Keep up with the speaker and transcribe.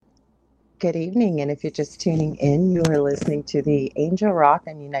good evening. And if you're just tuning in, you are listening to the Angel Rock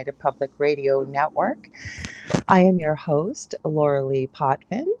and United Public Radio Network. I am your host, Lorilei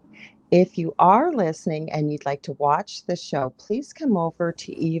Potvin. If you are listening and you'd like to watch the show, please come over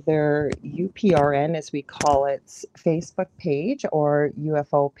to either UPRN, as we call its Facebook page, or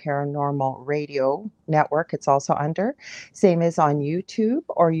UFO Paranormal Radio Network. It's also under. Same as on YouTube,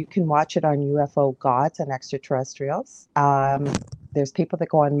 or you can watch it on UFO Gods and Extraterrestrials. There's people that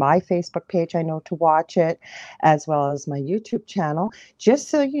go on my Facebook page, I know, to watch it, as well as my YouTube channel. Just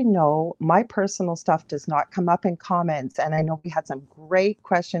so you know, my personal stuff does not come up in comments. And I know we had some great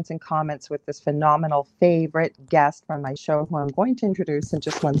questions and comments with this phenomenal favorite guest from my show, who I'm going to introduce in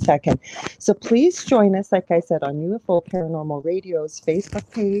just one second. So please join us, like I said, on UFO Paranormal Radio's Facebook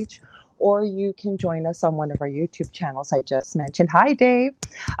page, or you can join us on one of our YouTube channels I just mentioned. Hi, Dave.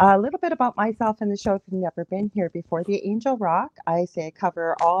 A little bit about myself in the show if you've never been here before. The Angel Rock, I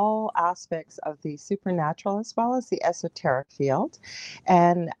cover all aspects of the supernatural as well as the esoteric field.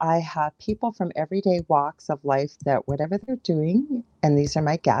 And I have people from everyday walks of life that whatever they're doing, and these are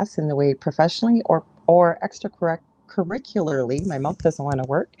my guests, in the way professionally or extracurricularly, my mouth doesn't want to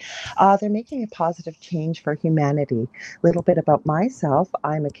work, they're making a positive change for humanity. A little bit about myself.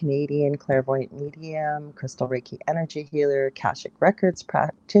 I'm a Canadian clairvoyant medium, crystal Reiki energy healer, Akashic Records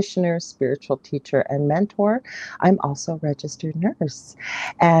practitioner, spiritual teacher, and mentor. I'm also a registered nurse.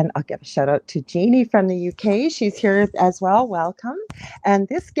 And I'll give a shout out to Jeannie from the UK. She's here as well. Welcome. And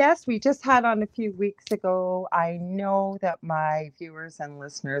this guest we just had on a few weeks ago, I know that my viewers and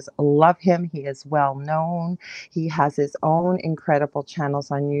listeners love him. He is well known. He has his own incredible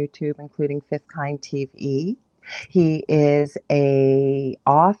channels on YouTube, including Fifth Kind TV. He is a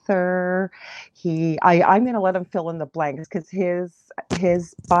author. I'm going to let him fill in the blanks because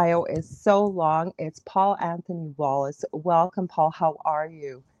his bio is so long. It's Paul Anthony Wallis. Welcome, Paul. How are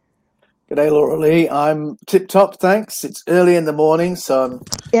you? G'day, Lorilei. I'm tip-top, thanks. It's early in the morning, so I'm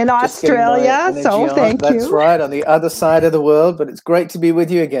in Australia, so thank you. That's right, on the other side of the world, but it's great to be with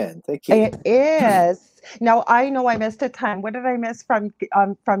you again. Thank you. It is. Now, I know I missed a time. What did I miss from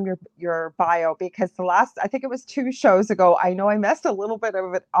your bio? Because I think it was 2 shows ago, I know I messed a little bit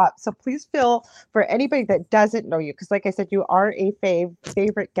of it up. So please feel for anybody that doesn't know you, because like I said, you are a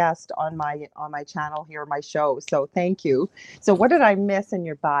favorite guest on my channel here, my show. So thank you. So what did I miss in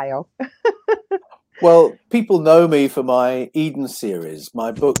your bio? Well, people know me for my Eden series,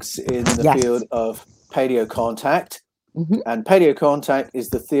 my books in the field of paleocontact. Mm-hmm. And paleocontact is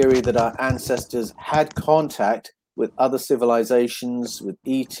the theory that our ancestors had contact with other civilizations, with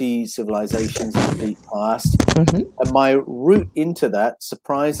ET civilizations in the deep past. Mm-hmm. And my route into that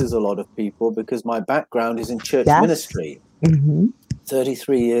surprises a lot of people because my background is in church ministry. Mm-hmm.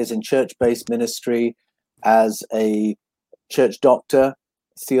 33 years in church-based ministry as a church doctor,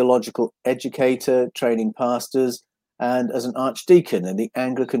 theological educator, training pastors, and as an archdeacon in the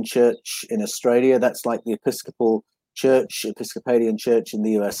Anglican Church in Australia. That's like the Episcopalian Church in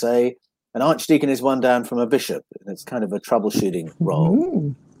the USA. An archdeacon is one down from a bishop, and it's kind of a troubleshooting role.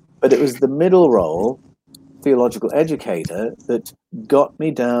 Mm. But it was the middle role, theological educator, that got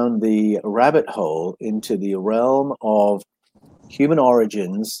me down the rabbit hole into the realm of human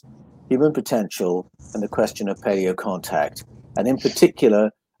origins, human potential, and the question of paleocontact. And in particular,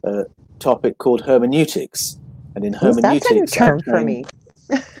 a topic called hermeneutics. And in hermeneutics, that's a new term for me.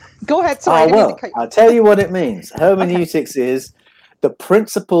 Go ahead. Sorry. I'll tell you what it means. Hermeneutics is the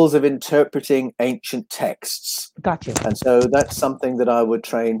principles of interpreting ancient texts. Gotcha. And so that's something that I would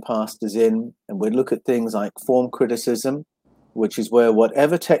train pastors in. And we'd look at things like form criticism, which is where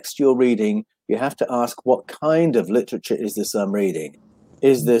whatever text you're reading, you have to ask, what kind of literature is this I'm reading?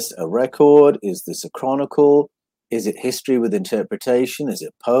 Is this a record? Is this a chronicle? Is it history with interpretation? Is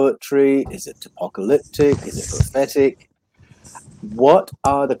it poetry? Is it apocalyptic? Is it prophetic? What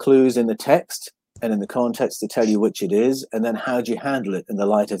are the clues in the text and in the context to tell you which it is? And then how do you handle it in the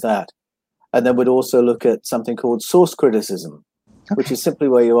light of that? And then we'd also look at something called source criticism, which is simply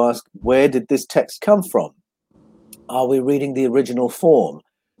where you ask, where did this text come from? Are we reading the original form?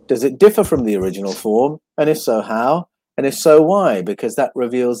 Does it differ from the original form? And if so, how? And if so, why? Because that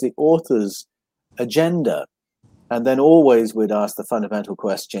reveals the author's agenda. And then always we'd ask the fundamental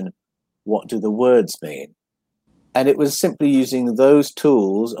question, what do the words mean? And it was simply using those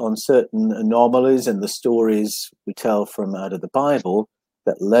tools on certain anomalies and the stories we tell from out of the Bible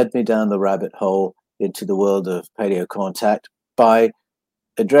that led me down the rabbit hole into the world of paleocontact. By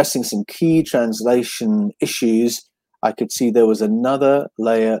addressing some key translation issues, I could see there was another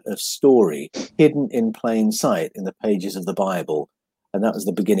layer of story hidden in plain sight in the pages of the Bible. And that was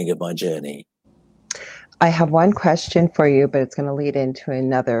the beginning of my journey. I have one question for you, but it's going to lead into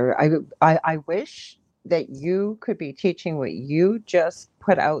another. I wish that you could be teaching what you just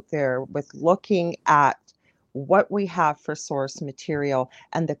put out there with looking at what we have for source material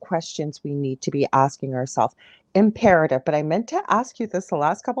and the questions we need to be asking ourselves. Imperative, but I meant to ask you this the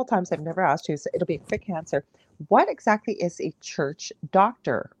last couple of times. I've never asked you, so it'll be a quick answer. What exactly is a church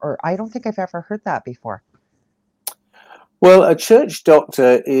doctor? Or I don't think I've ever heard that before. Well, a church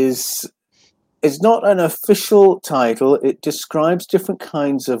doctor is not an official title. It describes different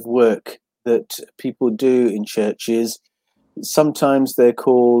kinds of work that people do in churches. Sometimes they are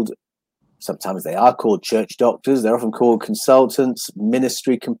called church doctors. They're often called consultants,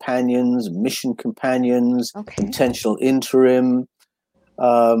 ministry companions, mission companions, intentional interim.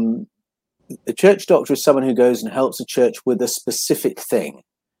 A church doctor is someone who goes and helps a church with a specific thing.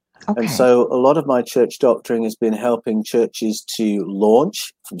 And so a lot of my church doctoring has been helping churches to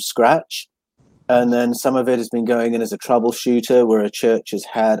launch from scratch. And then some of it has been going in as a troubleshooter where a church has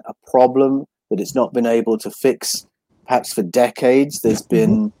had a problem that it's not been able to fix, perhaps for decades. There's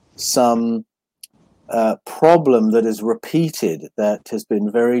been some problem that is repeated that has been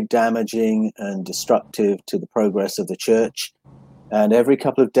very damaging and destructive to the progress of the church. And every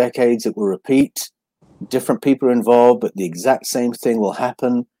couple of decades it will repeat. Different people are involved, but the exact same thing will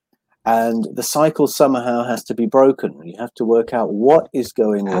happen. And the cycle somehow has to be broken. You have to work out what is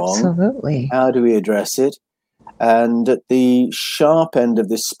going wrong. Absolutely. How do we address it? And at the sharp end of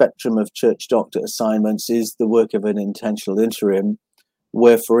this spectrum of church doctor assignments is the work of an intentional interim,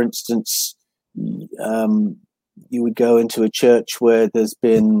 where, for instance, you would go into a church where there's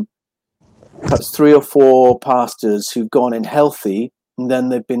been perhaps 3 or 4 pastors who've gone in healthy, and then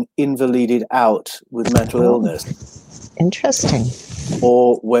they've been invalided out with mental illness. Interesting.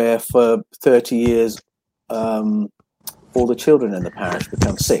 Or where for 30 years all the children in the parish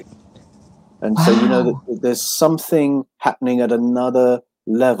become sick. And so you know that there's something happening at another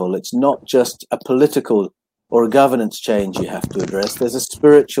level. It's not just a political or a governance change you have to address. There's a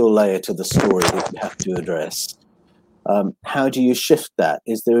spiritual layer to the story that you have to address. How do you shift that?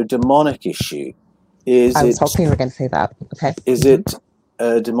 Is there a demonic issue? I was hoping you were going to say that. Okay. Is it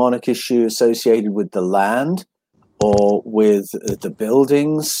a demonic issue associated with the land, or with the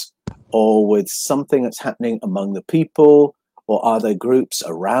buildings, or with something that's happening among the people, or are there groups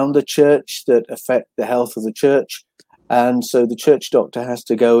around the church that affect the health of the church? And so the church doctor has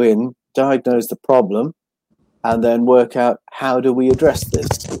to go in, diagnose the problem, and then work out, how do we address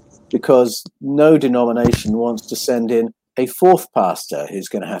this? Because no denomination wants to send in a 4th pastor who's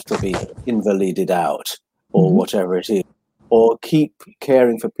going to have to be invalided out, or whatever it is, or keep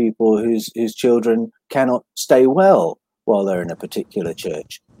caring for people whose children cannot stay well while they're in a particular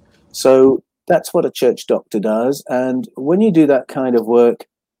church. So that's what a church doctor does. And when you do that kind of work,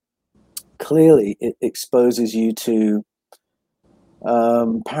 clearly it exposes you to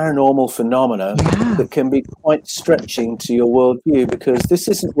paranormal phenomena that can be quite stretching to your worldview, because this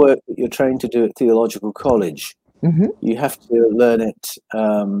isn't work that you're trained to do at theological college. You have to learn it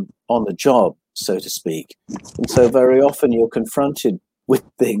on the job, so to speak. And so very often you're confronted with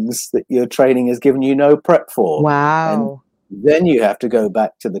things that your training has given you no prep for. Wow. And then you have to go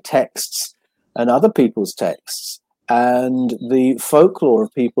back to the texts and other people's texts and the folklore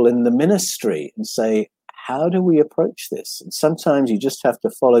of people in the ministry and say, how do we approach this? And sometimes you just have to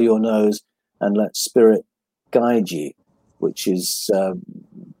follow your nose and let spirit guide you, which is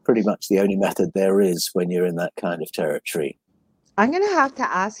pretty much the only method there is when you're in that kind of territory. I'm going to have to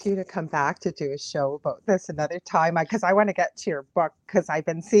ask you to come back to do a show about this another time, because I want to get to your book, because I've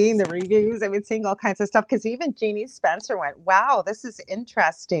been seeing the reviews. I've been seeing all kinds of stuff, because even Jeannie Spencer went, wow, this is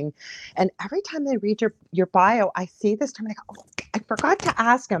interesting. And every time I read your bio, I see this term and I go, oh, I forgot to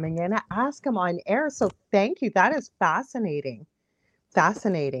ask him. I'm going to ask him on air. So thank you. That is fascinating.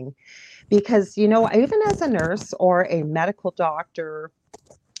 Fascinating. Because, you know, even as a nurse or a medical doctor,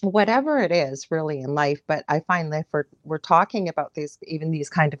 whatever it is really in life, but I find that if we're talking about these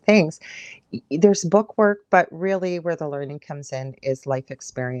kind of things, there's book work, but really where the learning comes in is life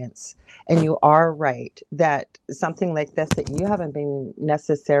experience. And you are right that something like this, that you haven't been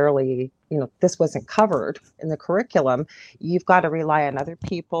necessarily, you know, this wasn't covered in the curriculum. You've got to rely on other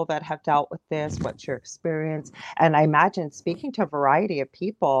people that have dealt with this. What's your experience? And I imagine speaking to a variety of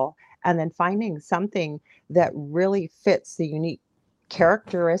people and then finding something that really fits the unique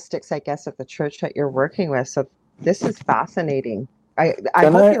characteristics, I guess, of the church that you're working with. So this is fascinating. Go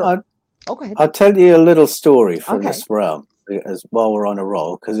ahead. I'll tell you a little story from this realm as while we're on a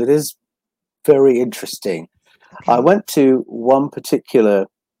roll, because it is very interesting. Okay. I went to one particular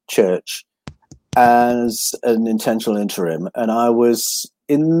church as an intentional interim, and I was,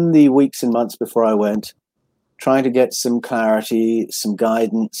 in the weeks and months before I went, trying to get some clarity, some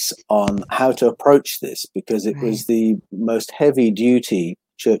guidance on how to approach this, because it was the most heavy duty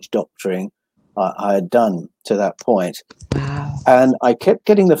church doctrine I had done to that point. Wow. And I kept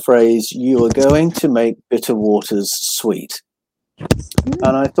getting the phrase, "You are going to make bitter waters sweet."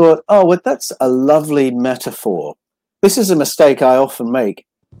 And I thought, oh, well, that's a lovely metaphor. This is a mistake I often make,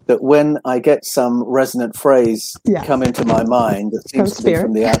 that when I get some resonant phrase come into my mind that seems to be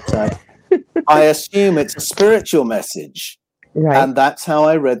from the outside, I assume it's a spiritual message. Right. And that's how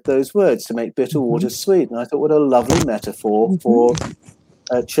I read those words, to make bitter waters sweet. And I thought, what a lovely metaphor for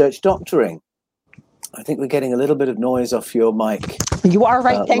church doctoring. I think we're getting a little bit of noise off your mic. You are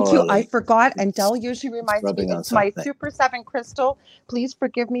right. Thank you. Lorilei. I forgot. And Dell usually reminds me, it's my Super 7 crystal. Please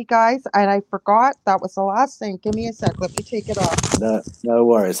forgive me, guys. And I forgot. That was the last thing. Give me a sec. Let me take it off. No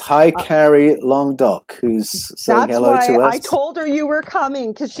worries. Hi, Carrie Longdock, who's saying hello to us. I told her you were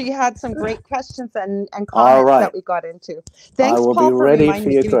coming, because she had some great questions and comments that we got into. Thanks, I will Paul, be for ready reminding for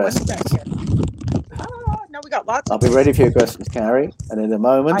me. your Give me one questions. sec here. No, we got lots. I'll be ready for your questions, Carrie. And in a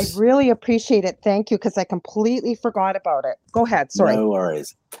moment. I really appreciate it. Thank you, because I completely forgot about it. Go ahead. Sorry. No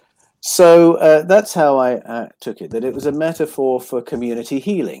worries. So that's how I took it, that it was a metaphor for community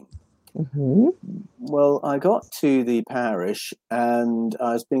healing. Well, I got to the parish and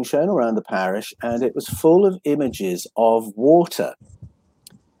I was being shown around the parish, and it was full of images of water.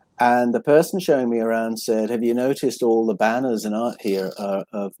 And the person showing me around said, "Have you noticed all the banners and art here are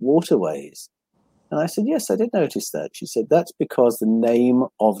of waterways?" And I said, "Yes, I did notice that." She said, "That's because the name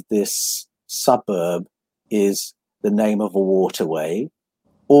of this suburb is the name of a waterway.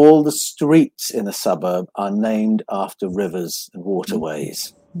 All the streets in the suburb are named after rivers and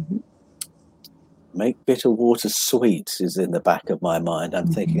waterways." Make bitter water sweet is in the back of my mind. I'm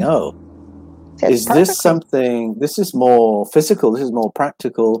thinking, oh, is this something, this is more physical, this is more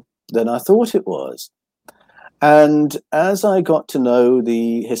practical than I thought it was. And as I got to know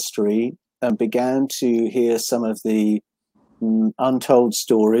the history and began to hear some of the untold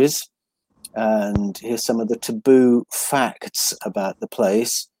stories and hear some of the taboo facts about the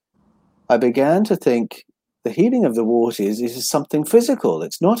place, I began to think the healing of the waters is something physical.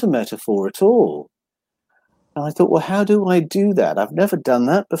 It's not a metaphor at all. And I thought, well, how do I do that? I've never done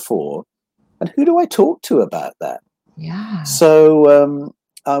that before. And who do I talk to about that? Yeah. So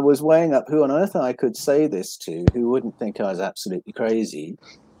I was weighing up who on earth I could say this to, who wouldn't think I was absolutely crazy.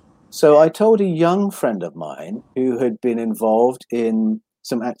 So I told a young friend of mine who had been involved in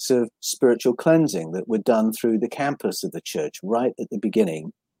some acts of spiritual cleansing that were done through the campus of the church right at the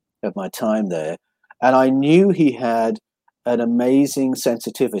beginning of my time there. And I knew he had an amazing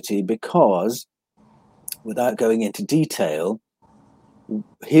sensitivity because, without going into detail,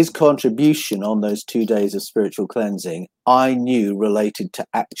 his contribution on those 2 days of spiritual cleansing, I knew related to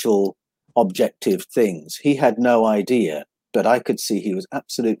actual objective things. He had no idea, but I could see he was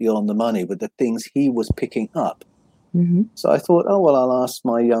absolutely on the money with the things he was picking up. So I thought, oh, well, I'll ask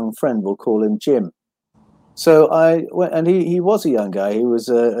my young friend, we'll call him Jim. So I went, and he was a young guy. He was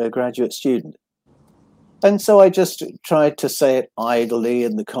a graduate student. And so I just tried to say it idly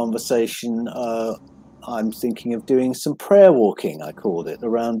in the conversation. I'm thinking of doing some prayer walking, I called it,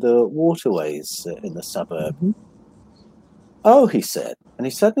 around the waterways in the suburb. Oh, he said, and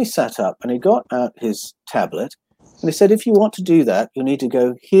he suddenly sat up and he got out his tablet and he said, if you want to do that, you'll need to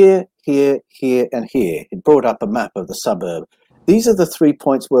go here, here, here, and here. He brought up a map of the suburb. These are the 3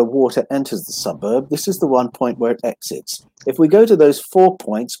 points where water enters the suburb. This is the 1 point where it exits. If we go to those 4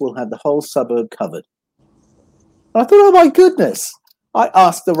 points, we'll have the whole suburb covered. And I thought, oh my goodness, I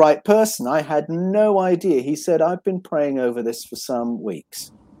asked the right person. I had no idea. He said, I've been praying over this for some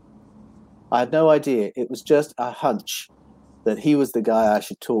weeks. I had no idea. It was just a hunch that he was the guy I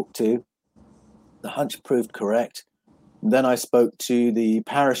should talk to. The hunch proved correct. And then I spoke to the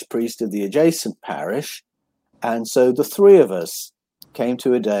parish priest of the adjacent parish. And so the three of us came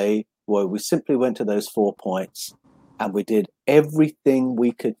to a day where we simply went to those 4 points and we did everything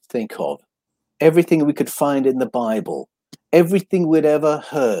we could think of, everything we could find in the Bible, everything we'd ever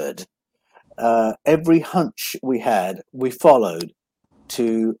heard, every hunch we had, we followed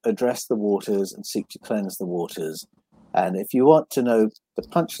to address the waters and seek to cleanse the waters. And if you want to know the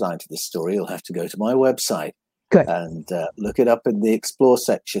punchline to this story, you'll have to go to my website. Good. And look it up in the explore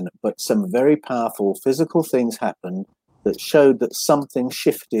section. But some very powerful physical things happened that showed that something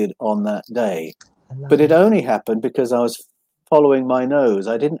shifted on that day. But it only happened because I was following my nose.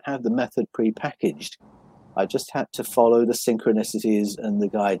 I didn't have the method pre-packaged. I just had to follow the synchronicities and the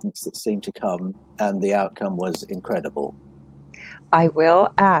guidance that seemed to come, and the outcome was incredible. I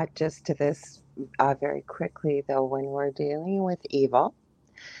will add just to this very quickly, though, when we're dealing with evil,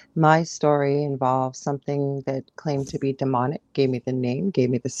 My story involves something that claimed to be demonic, gave me the name, gave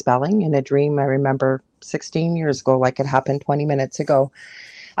me the spelling in a dream I remember 16 years ago, like it happened 20 minutes ago.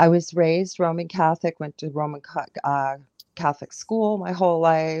 I was raised Roman Catholic, went to Catholic school my whole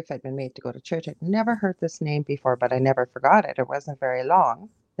life. I'd been made to go to church. I'd never heard this name before, but I never forgot it. It wasn't very long,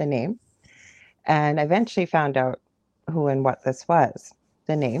 the name. And I eventually found out who and what this was,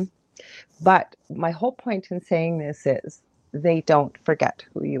 the name. But my whole point in saying this is they don't forget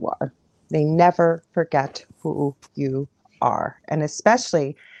who you are. They never forget who you are. And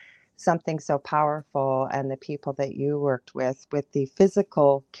especially something so powerful and the people that you worked with the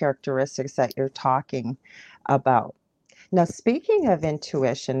physical characteristics that you're talking about. Now, speaking of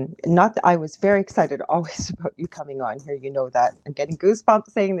intuition, not that I was very excited always about you coming on here. You know that. I'm getting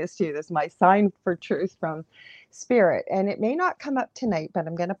goosebumps saying this to you. This is my sign for truth from spirit. And it may not come up tonight, but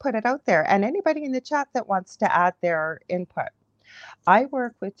I'm going to put it out there. And anybody in the chat that wants to add their input. I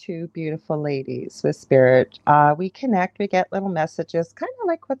work with two beautiful ladies with spirit. We connect, we get little messages, kind of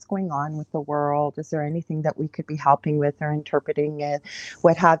like what's going on with the world. Is there anything that we could be helping with or interpreting it,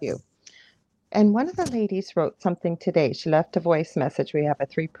 what have you? And one of the ladies wrote something today. She left a voice message. We have a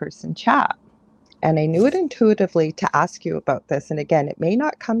 3-person chat. And I knew it intuitively to ask you about this. And again, it may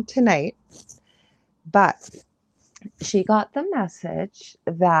not come tonight, but she got the message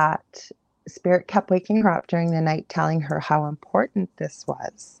that Spirit kept waking her up during the night, telling her how important this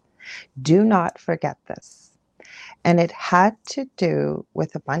was. Do not forget this. And it had to do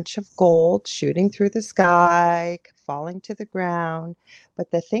with a bunch of gold shooting through the sky, falling to the ground.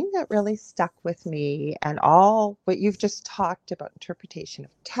 But the thing that really stuck with me, and all what you've just talked about, interpretation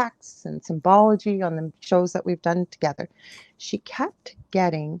of texts and symbology on the shows that we've done together, she kept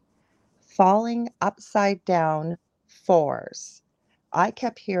getting falling upside down 4s. I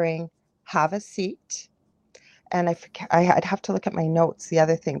kept hearing, have a seat. And I forget, I'd have to look at my notes, the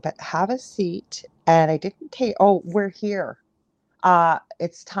other thing, but have a seat. And I didn't take, oh, we're here.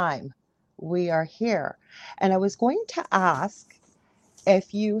 It's time. We are here. And I was going to ask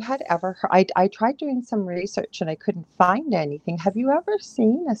if you had ever heard, I tried doing some research and I couldn't find anything. Have you ever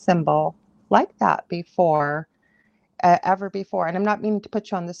seen a symbol like that before, ever before? And I'm not meaning to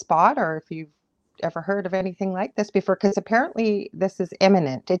put you on the spot, or if you've ever heard of anything like this before, because apparently this is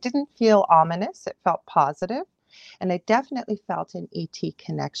imminent. It didn't feel ominous. It felt positive. And I definitely felt an ET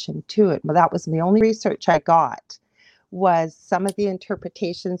connection to it. But that was the only research I got, was some of the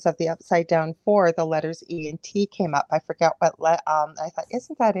interpretations of the upside down 4, the letters E and T came up. I forget what, I thought,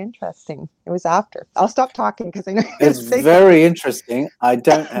 isn't that interesting? It was after. I'll stop talking because I know it's very interesting. I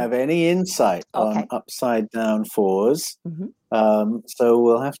don't have any insight Okay. on upside down 4s. Mm-hmm. So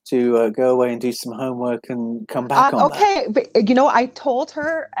we'll have to go away and do some homework and come back on that. Okay, but I told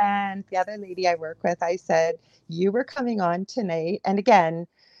her and the other lady I work with, I said, you were coming on tonight. And again,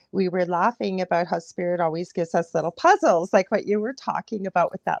 we were laughing about how spirit always gives us little puzzles, like what you were talking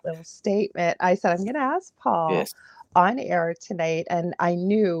about with that little statement. I said, I'm going to ask Paul on air tonight. And I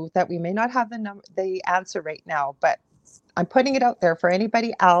knew that we may not have the answer right now, but I'm putting it out there for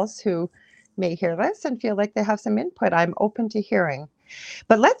anybody else who may hear this and feel like they have some input. I'm open to hearing.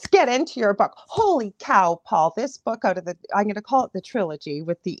 But let's get into your book. Holy cow, Paul, this book I'm going to call it the trilogy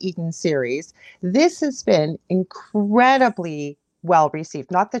with the Eden series. This has been incredibly well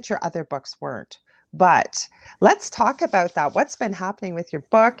received. Not that your other books weren't, but let's talk about that. What's been happening with your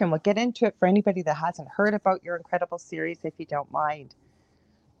book? And we'll get into it for anybody that hasn't heard about your incredible series, if you don't mind.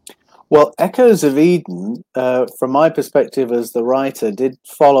 Well, Echoes of Eden, from my perspective as the writer, did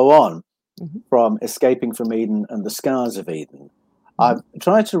follow on from Escaping from Eden and The Scars of Eden. I've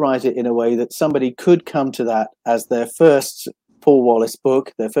tried to write it in a way that somebody could come to that as their first Paul Wallis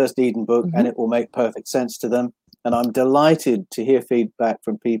book, their first Eden book, and it will make perfect sense to them. And I'm delighted to hear feedback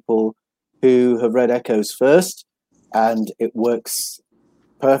from people who have read Echoes first, and it works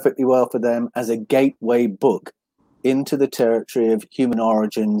perfectly well for them as a gateway book into the territory of human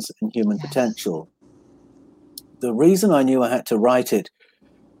origins and human potential. The reason I knew I had to write it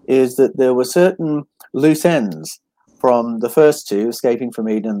is that there were certain loose ends from the first two, Escaping from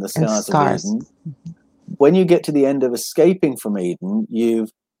Eden and The Scars of Eden. When you get to the end of Escaping from Eden,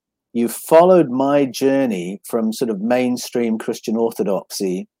 you've followed my journey from sort of mainstream Christian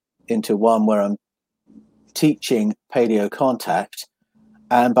orthodoxy into one where I'm teaching paleo contact.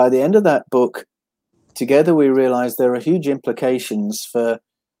 And by the end of that book, together we realized there are huge implications for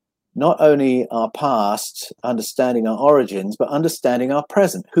not only our past, understanding our origins, but understanding our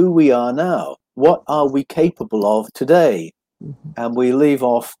present, who we are now. What are we capable of today? And we leave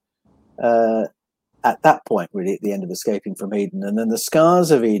off at that point, really, at the end of Escaping from Eden. And then The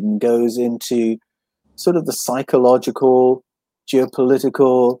Scars of Eden goes into sort of the psychological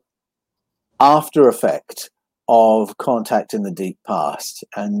geopolitical after effect of contact in the deep past,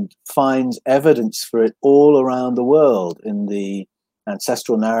 and finds evidence for it all around the world in the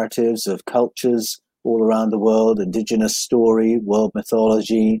ancestral narratives of cultures all around the world, indigenous story, world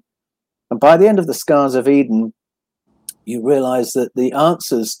mythology. And by the end of the Scars of Eden, you realize that the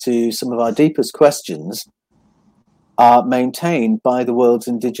answers to some of our deepest questions are maintained by the world's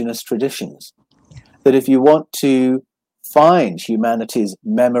indigenous traditions. That if you want to find humanity's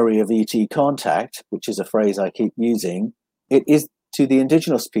memory of ET contact, which is a phrase I keep using, it is to the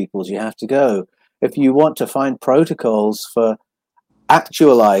indigenous peoples you have to go. If you want to find protocols for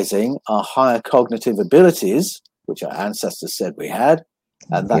actualizing our higher cognitive abilities, which our ancestors said we had,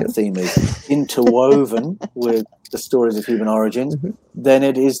 and that theme is interwoven with the stories of human origins, then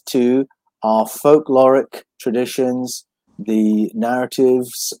it is to our folkloric traditions, the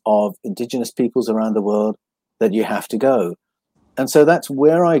narratives of indigenous peoples around the world that you have to go. And so that's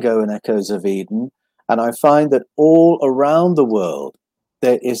where I go in Echoes of Eden. And I find that all around the world,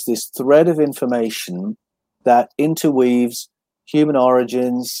 there is this thread of information that interweaves human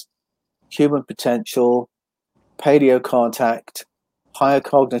origins, human potential, paleo contact, higher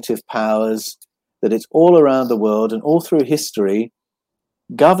cognitive powers, that it's all around the world, and all through history,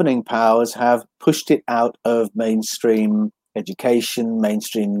 governing powers have pushed it out of mainstream education,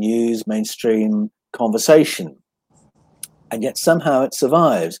 mainstream news, mainstream conversation. And yet somehow it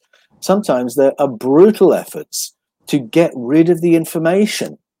survives. Sometimes there are brutal efforts to get rid of the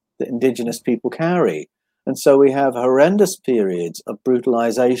information that indigenous people carry. And so we have horrendous periods of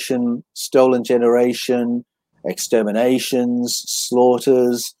brutalization, stolen generation, exterminations,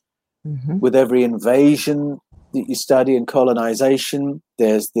 slaughters. With every invasion that you study in colonization,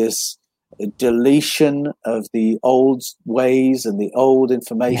 there's this deletion of the old ways and the old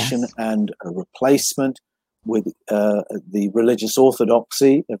information, and a replacement with the religious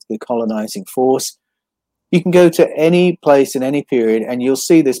orthodoxy of the colonizing force. You can go to any place in any period and you'll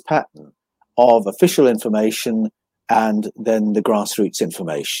see this pattern of official information and then the grassroots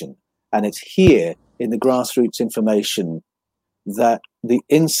information. And it's here in the grassroots information that the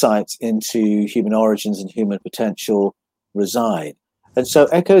insights into human origins and human potential reside. And so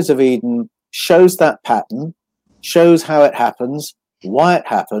Echoes of Eden shows that pattern, shows how it happens, why it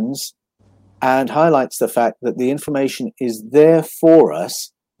happens, and highlights the fact that the information is there for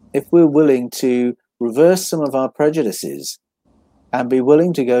us if we're willing to reverse some of our prejudices and be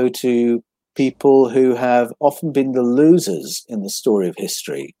willing to go to people who have often been the losers in the story of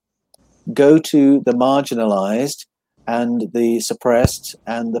history, go to the marginalized and the suppressed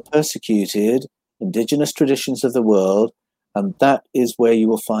and the persecuted indigenous traditions of the world, and that is where you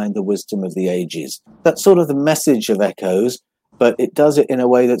will find the wisdom of the ages. That's sort of the message of Echoes, but it does it in a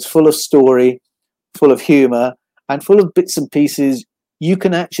way that's full of story, full of humor, and full of bits and pieces you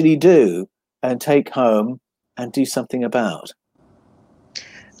can actually do and take home and do something about.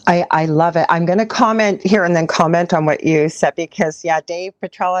 I love it. I'm going to comment here and then comment on what you said, because Dave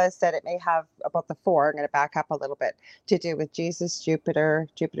Petrella said it may have about the 4. I'm going to back up a little bit, to do with Jesus, Jupiter.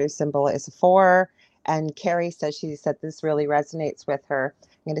 Jupiter's symbol is a 4. And Carrie says, she said this really resonates with her.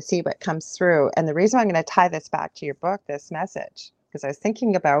 I'm going to see what comes through. And the reason I'm going to tie this back to your book, this message, because I was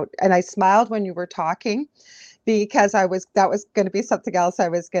thinking about, and I smiled when you were talking, because that was going to be something else I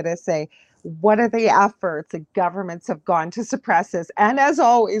was going to say. What are the efforts that governments have gone to suppress this? And as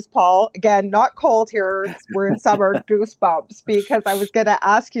always, Paul, again, not cold here, we're in summer, goosebumps, because I was going to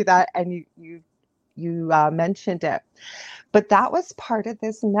ask you that, and you mentioned it. But that was part of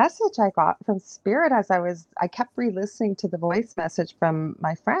this message I got from Spirit as I kept re-listening to the voice message from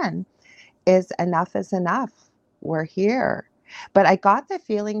my friend, is enough is enough. We're here. But I got the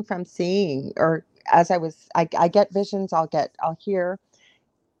feeling from seeing, or as I get visions, I'll hear,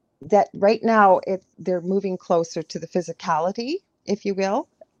 that right now they're moving closer to the physicality, if you will,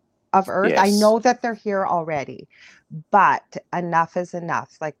 of Earth. Yes. I know that they're here already, but enough is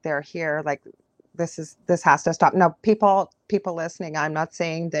enough. Like, they're here, like this has to stop. Now, people listening, I'm not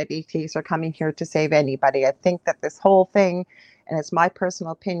saying that ETs are coming here to save anybody. I think that this whole thing, and it's my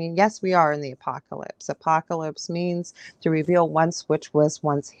personal opinion, yes, we are in the apocalypse. Apocalypse means to reveal which was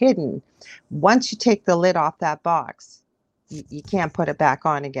once hidden. Once you take the lid off that box, you can't put it back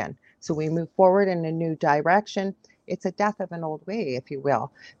on again. So we move forward in a new direction. It's a death of an old way, if you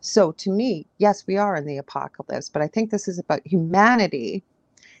will. So to me, yes, we are in the apocalypse, but I think this is about humanity,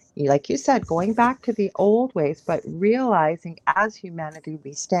 like you said, going back to the old ways, but realizing as humanity,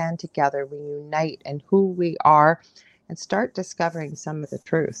 we stand together, we unite in who we are, and start discovering some of the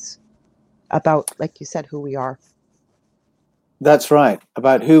truths about, like you said, who we are. That's right,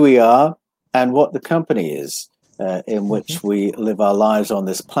 about who we are and what the company is. in which we live our lives on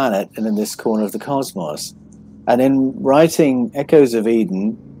this planet and in this corner of the cosmos. And in writing Echoes of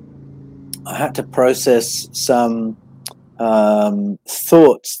Eden, I had to process some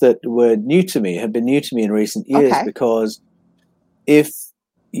thoughts that were new to me, have been new to me in recent years, because if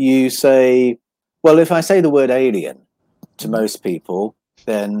you say, well, if I say the word alien to most people,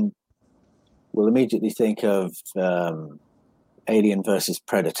 then we'll immediately think of Alien versus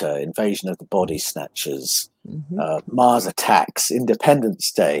Predator, Invasion of the Body Snatchers, Mars Attacks,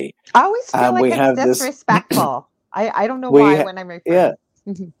 Independence Day. I always feel like it's disrespectful. I don't know why when I'm referring.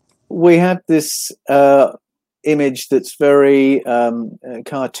 Yeah. We have this image that's very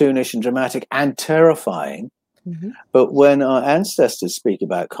cartoonish and dramatic and terrifying. But when our ancestors speak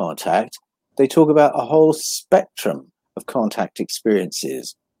about contact, they talk about a whole spectrum of contact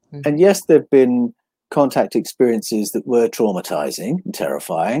experiences. And yes, there have been contact experiences that were traumatizing and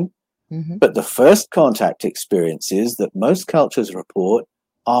terrifying. But the first contact experiences that most cultures report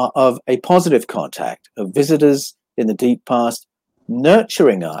are of a positive contact, of visitors in the deep past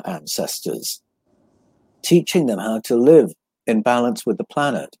nurturing our ancestors, teaching them how to live in balance with the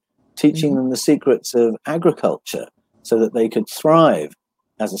planet, teaching them the secrets of agriculture so that they could thrive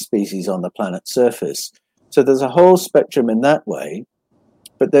as a species on the planet's surface. So there's a whole spectrum in that way.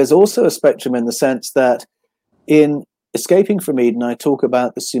 But there's also a spectrum in the sense that in Escaping from Eden, I talk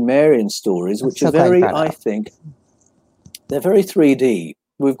about the Sumerian stories, which are very, I think, they're very 3D.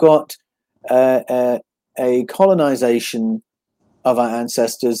 We've got a colonization of our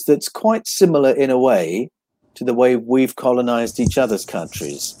ancestors that's quite similar in a way to the way we've colonized each other's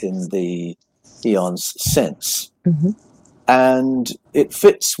countries in the eons since. And it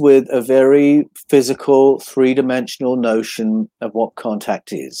fits with a very physical, three-dimensional notion of what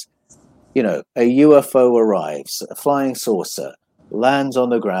contact is. You know, a UFO arrives, a flying saucer lands on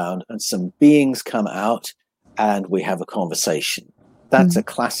the ground, and some beings come out, and we have a conversation. That's a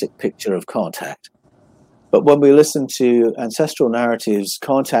classic picture of contact. But when we listen to ancestral narratives,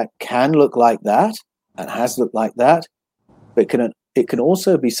 contact can look like that, and has looked like that, but it can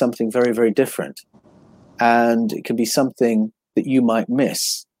also be something very, very different. And it can be something that you might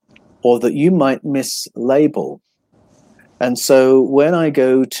miss, or that you might mislabel. And so when I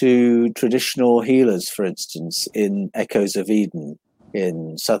go to traditional healers, for instance, in Echoes of Eden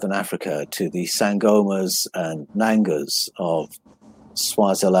in Southern Africa, to the Sangomas and Nangas of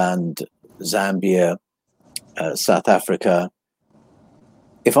Swaziland, Zambia, South Africa,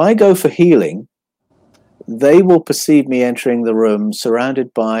 if I go for healing, they will perceive me entering the room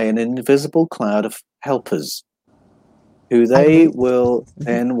surrounded by an invisible cloud of helpers who they will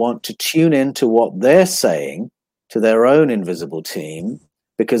then want to tune into what they're saying to their own invisible team,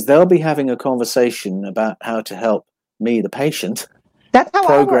 because they'll be having a conversation about how to help me, the patient,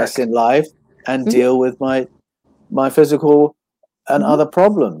 progress in life and deal with my physical and other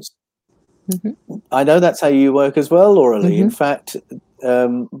problems. I know that's how you work as well, Lorilei. In fact,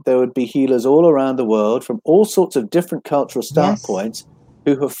 there would be healers all around the world from all sorts of different cultural start points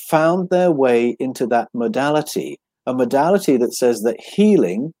who have found their way into that modality, a modality that says that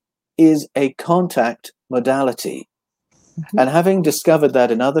healing is a contact modality. And having discovered that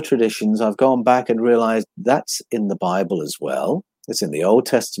in other traditions, I've gone back and realized that's in the Bible as well. It's in the Old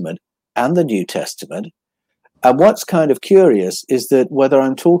Testament and the New Testament. And what's kind of curious is that whether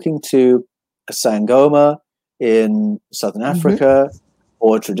I'm talking to a Sangoma in Southern Africa,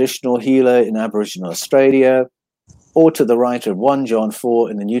 or a traditional healer in Aboriginal Australia, or to the writer of 1 John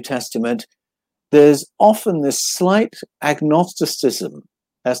 4 in the New Testament, there's often this slight agnosticism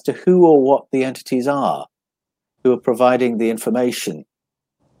as to who or what the entities are who are providing the information.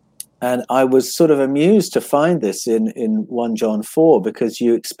 And I was sort of amused to find this in 1 John 4, because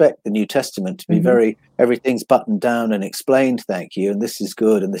you expect the New Testament to be everything's buttoned down and explained, thank you, and this is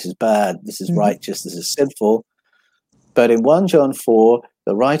good and this is bad, this is righteous, this is sinful. But in 1 John 4,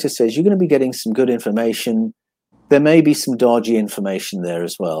 the writer says you're going to be getting some good information. There may be some dodgy information there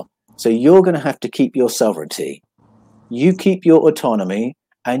as well. So you're going to have to keep your sovereignty. You keep your autonomy,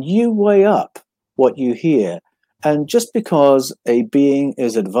 and you weigh up what you hear. And just because a being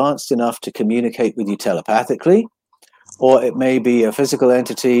is advanced enough to communicate with you telepathically, or it may be a physical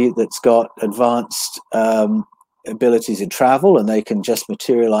entity that's got advanced abilities in travel, and they can just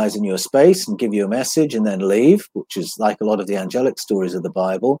materialize in your space and give you a message and then leave, which is like a lot of the angelic stories of the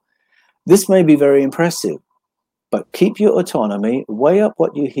Bible. This may be very impressive, but keep your autonomy, weigh up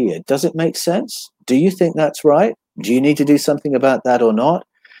what you hear. Does it make sense? Do you think that's right? Do you need to do something about that or not?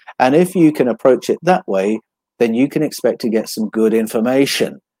 And if you can approach it that way, then you can expect to get some good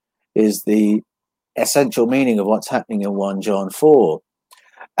information, is the essential meaning of what's happening in 1 John 4.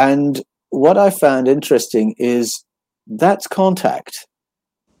 And what I found interesting is that's contact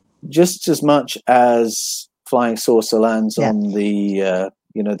just as much as flying saucer lands on the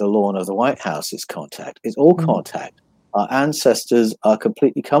the lawn of the White House is contact. It's all contact. Our ancestors are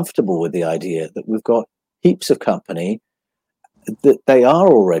completely comfortable with the idea that we've got heaps of company, that they are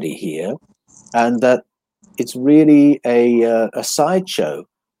already here, and that it's really a sideshow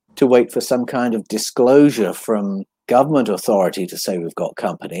to wait for some kind of disclosure from government authority to say we've got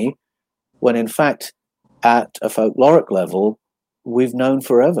company, when in fact, at a folkloric level, we've known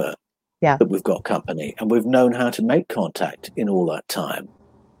forever that we've got company, and we've known how to make contact in all that time.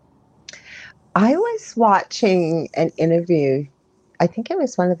 I was watching an interview. I think it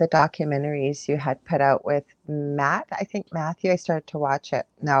was one of the documentaries you had put out with Matt. I think Matthew. I started to watch it.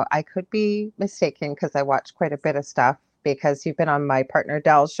 Now, I could be mistaken because I watch quite a bit of stuff, because you've been on my partner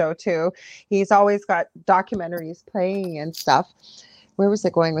Dell's show too. He's always got documentaries playing and stuff. Where was I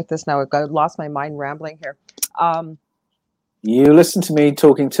going with this now? I lost my mind rambling here. You listened to me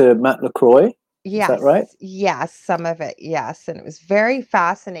talking to Matt LaCroix. Yes, is that right? Yes, some of it, yes. And it was very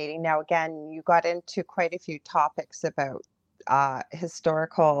fascinating. Now, again, you got into quite a few topics about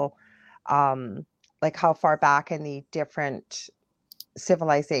historical, like how far back in the different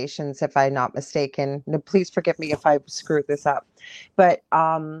civilizations, if I'm not mistaken. Now, please forgive me if I screwed this up. But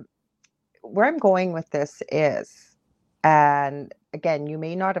where I'm going with this is, and again, you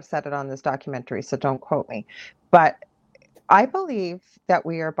may not have said it on this documentary, so don't quote me, but I believe that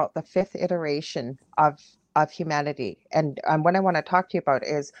we are about the fifth iteration of humanity. And what I want to talk to you about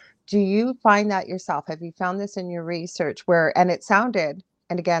is, do you find that yourself? Have you found this in your research where, and it sounded,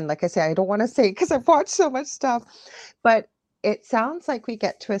 and again, like I say, I don't want to say because I've watched so much stuff, but it sounds like we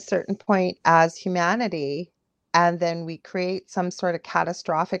get to a certain point as humanity, and then we create some sort of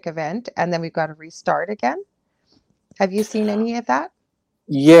catastrophic event, and then we've got to restart again. Have you seen any of that?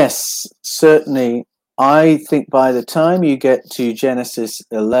 Yes, certainly. I think by the time you get to Genesis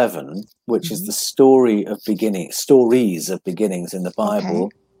 11, which is the stories of beginnings in the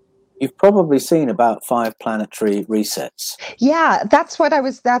Bible, you've probably seen about 5 planetary resets. Yeah, that's what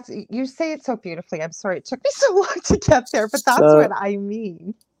you say it so beautifully. I'm sorry it took me so long to get there, but that's what I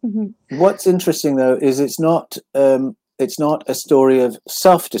mean. What's interesting though is it's not a story of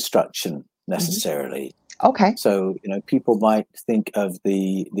self-destruction necessarily. Okay. So, people might think of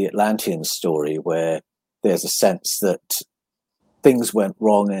the Atlantean story, where there's a sense that things went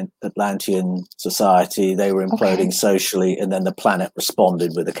wrong in Atlantean society. They were imploding socially, and then the planet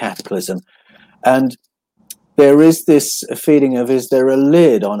responded with a cataclysm. And there is this feeling of, is there a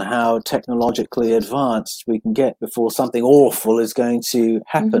lid on how technologically advanced we can get before something awful is going to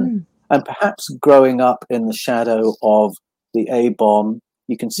happen? And perhaps growing up in the shadow of the A-bomb,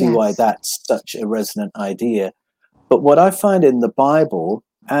 you can see why that's such a resonant idea. But what I find in the Bible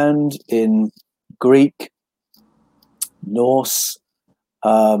and in Greek, Norse,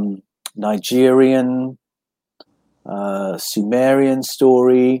 Nigerian, Sumerian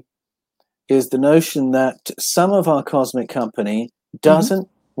story is the notion that some of our cosmic company doesn't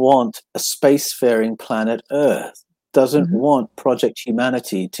want a spacefaring planet Earth, doesn't want Project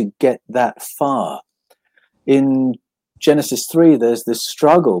Humanity to get that far. In Genesis 3, there's this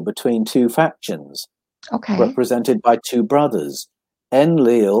struggle between 2 factions, represented by 2 brothers,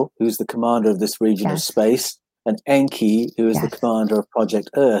 Enlil, who's the commander of this region of space, and Enki, who is the commander of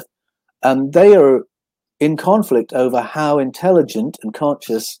Project Earth. And they are in conflict over how intelligent and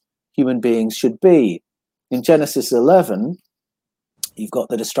conscious human beings should be. In Genesis 11, you've got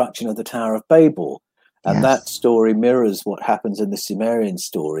the destruction of the Tower of Babel, and that story mirrors what happens in the Sumerian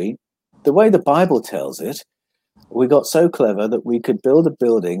story. The way the Bible tells it, we got so clever that we could build a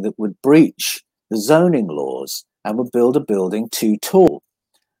building that would breach the zoning laws and would build a building too tall.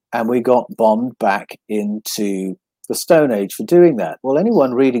 And we got bombed back into the Stone Age for doing that. Well,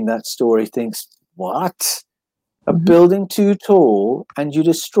 anyone reading that story thinks, what? A building too tall, and you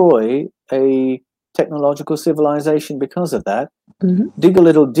destroy a technological civilization because of that? Dig a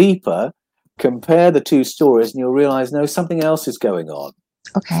little deeper, compare the 2 stories, and you'll realize, no, something else is going on.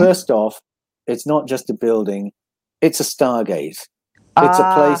 First off, it's not just a building, it's a Stargate. It's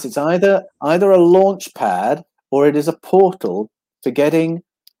a place, it's either a launch pad or it is a portal for getting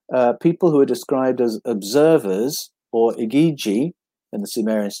people who are described as observers, or Igigi in the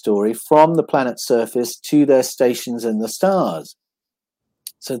Sumerian story, from the planet's surface to their stations in the stars.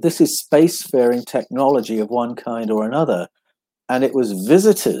 So this is spacefaring technology of one kind or another. And it was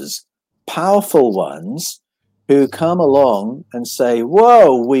visitors, powerful ones, who come along and say,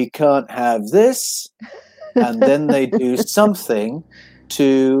 whoa, we can't have this. And then they do something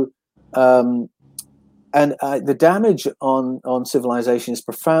to And the damage on civilization is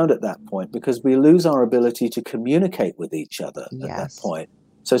profound at that point, because we lose our ability to communicate with each other at that point.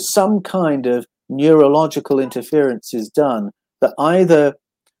 So some kind of neurological interference is done that either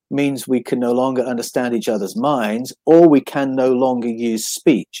means we can no longer understand each other's minds, or we can no longer use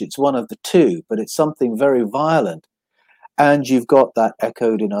speech. It's one of the two, but it's something very violent. And you've got that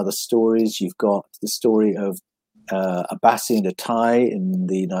echoed in other stories. You've got the story of Abasi and Atai in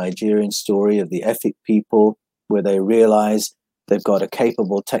the Nigerian story of the Efik people, where they realize they've got a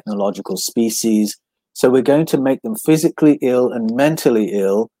capable technological species. So we're going to make them physically ill and mentally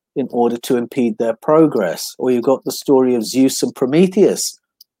ill in order to impede their progress. Or you've got the story of Zeus and Prometheus.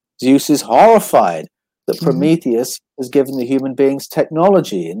 Zeus is horrified that Prometheus has given the human beings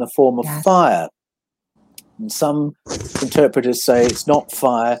technology in the form of fire. And some interpreters say it's not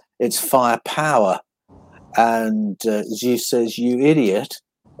fire, it's fire power. And Zeus says, you idiot,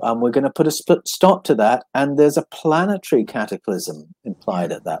 we're going to put a stop to that. And there's a planetary cataclysm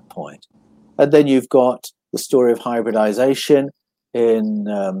implied at that point. And then you've got the story of hybridization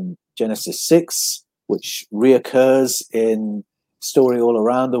in Genesis 6, which reoccurs in story all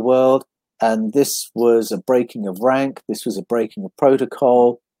around the world. And this was a breaking of rank. This was a breaking of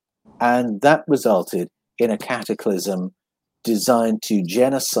protocol. And that resulted in a cataclysm designed to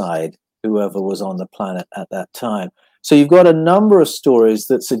genocide whoever was on the planet at that time. So you've got a number of stories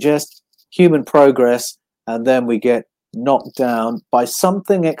that suggest human progress, and then we get knocked down by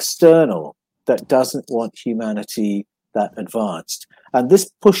something external that doesn't want humanity that advanced. And this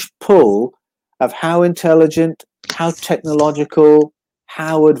push-pull of how intelligent, how technological,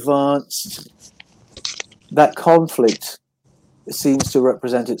 how advanced, that conflict seems to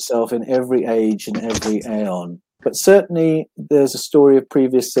represent itself in every age and every aeon. But certainly there's a story of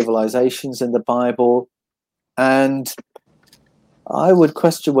previous civilizations in the Bible, and I would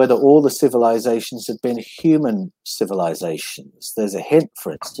question whether all the civilizations have been human civilizations. There's a hint,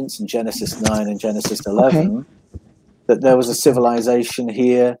 for instance, in Genesis 9 and Genesis 11, that there was a civilization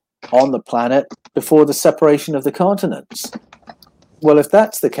here on the planet before the separation of the continents. Well, if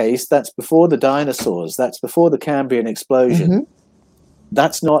that's the case, that's before the dinosaurs, that's before the Cambrian explosion.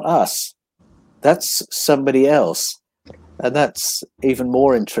 That's not us. That's somebody else. And that's even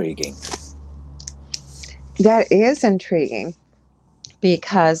more intriguing. That is intriguing,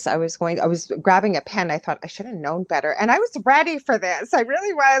 because I was grabbing a pen. I thought I should have known better. And I was ready for this. I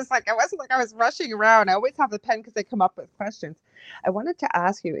really was. Like, it wasn't like I was rushing around. I always have the pen because I come up with questions. I wanted to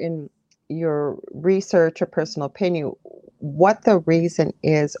ask you, in your research or personal opinion, what the reason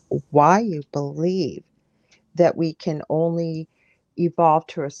is why you believe that we can only evolve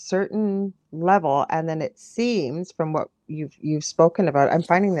to a certain level, and then it seems, from what you've spoken about, I'm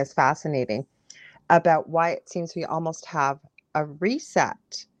finding this fascinating, about why it seems we almost have a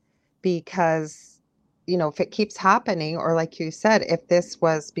reset, because, you know, if it keeps happening, or like you said, if this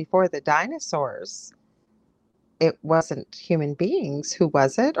was before the dinosaurs, it wasn't human beings, who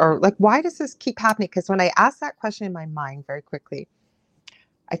was it? Or like, why does this keep happening? Because when I ask that question in my mind very quickly,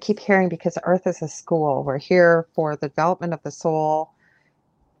 I keep hearing, because Earth is a school. We're here for the development of the soul.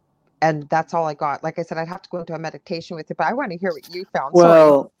 And that's all I got. Like I said, I'd have to go into a meditation with it, but I want to hear what you found.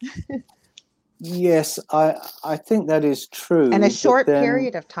 Well, yes, I think that is true. And a short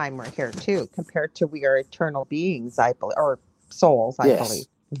period of time we're here too, compared to we are eternal beings, I believe, or souls, I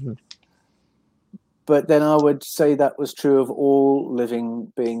believe. But then I would say that was true of all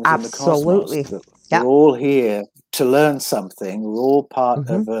living beings in the cosmos. We're all here to learn something. We're all part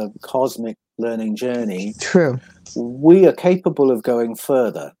of a cosmic learning journey. True. We are capable of going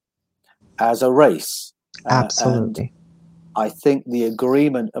further as a race. Absolutely. And I think the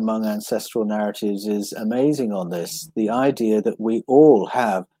agreement among ancestral narratives is amazing on this. The idea that we all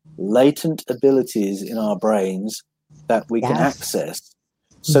have latent abilities in our brains that we can access,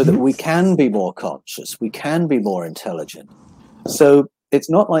 so that we can be more conscious, we can be more intelligent. So it's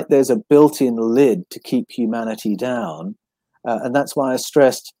not like there's a built-in lid to keep humanity down. And that's why I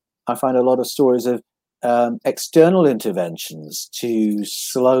stressed, I find a lot of stories of external interventions to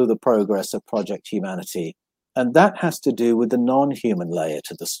slow the progress of Project Humanity. And that has to do with the non-human layer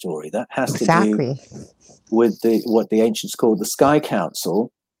to the story. That has to do with what the ancients called the Sky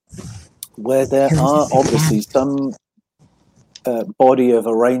Council, where there are obviously some body of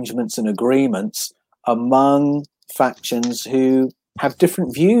arrangements and agreements among factions who have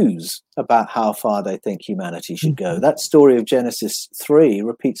different views about how far they think humanity should go. That story of Genesis 3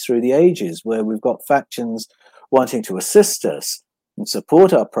 repeats through the ages, where we've got factions wanting to assist us and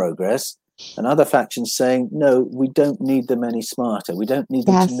support our progress, and other factions saying, no, we don't need them any smarter. We don't need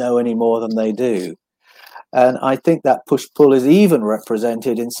them to know any more than they do. And I think that push-pull is even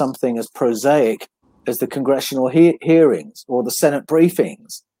represented in something as prosaic as the congressional hearings or the Senate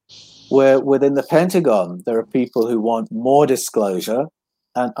briefings, where within the Pentagon, there are people who want more disclosure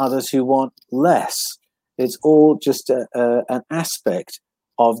and others who want less. It's all just an aspect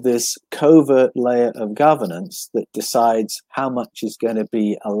of this covert layer of governance that decides how much is going to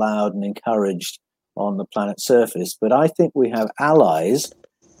be allowed and encouraged on the planet's surface. But I think we have allies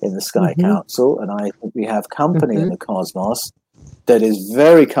in the Sky Council, and I think we have company in the cosmos that is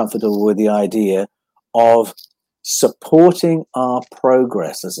very comfortable with the idea of supporting our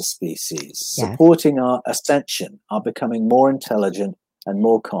progress as a species, supporting our ascension, our becoming more intelligent and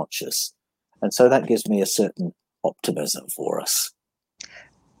more conscious. And so that gives me a certain optimism for us.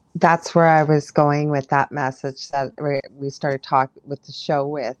 That's where I was going with that message that we started talking with the show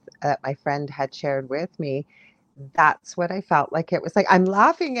with, that my friend had shared with me. That's what I felt like. It was like, I'm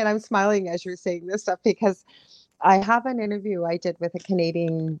laughing and I'm smiling as you're saying this stuff, because I have an interview I did with a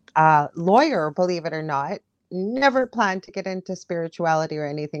Canadian lawyer, believe it or not, never planned to get into spirituality or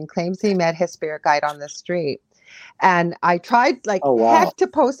anything, claims he met his spirit guide on the street. And I tried heck to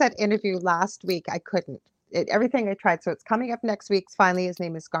post that interview last week. I couldn't. Everything I tried. So it's coming up next week. Finally, his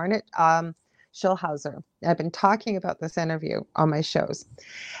name is Garnet Schilhauser. I've been talking about this interview on my shows.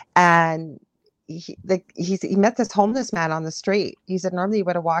 And he met this homeless man on the street. He said normally he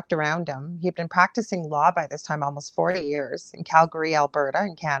would have walked around him. He'd been practicing law by this time, almost 40 years, in Calgary, Alberta,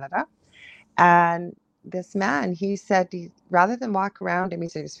 in Canada. And this man, he said, rather than walk around him, he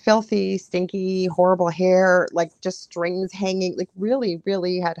said he was filthy, stinky, horrible hair, like just strings hanging, like really,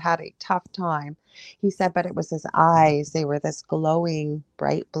 really had a tough time. He said, but it was his eyes. They were this glowing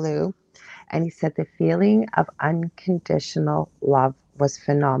bright blue. And he said the feeling of unconditional love was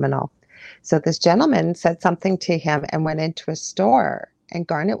phenomenal. So this gentleman said something to him and went into a store, and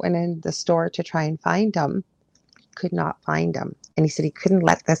Garnet went in the store to try and find him, could not find him. And he said he couldn't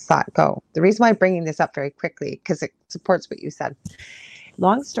let this thought go. The reason why I'm bringing this up very quickly, because it supports what you said.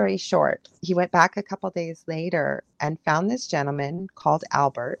 Long story short, he went back a couple days later and found this gentleman called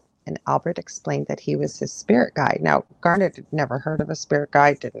Albert. And Albert explained that he was his spirit guide. Now, Garnet had never heard of a spirit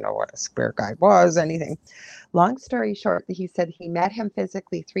guide, didn't know what a spirit guide was, anything. Long story short, he said he met him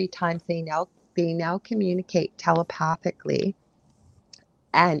physically 3 times. They now communicate telepathically.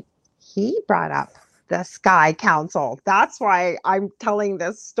 And he brought up the Sky Council. That's why I'm telling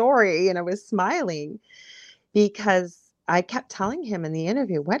this story. And I was smiling because I kept telling him in the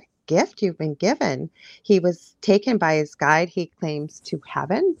interview, what gift you've been given. He was taken by his guide, he claims, to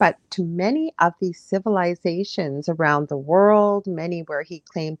heaven, but to many of these civilizations around the world, many where he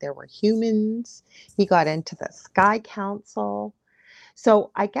claimed there were humans. He got into the Sky Council.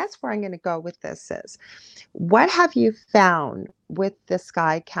 So I guess where I'm going to go with this is, what have you found with the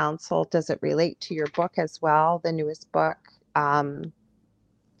Sky Council? Does it relate to your book as well, the newest book?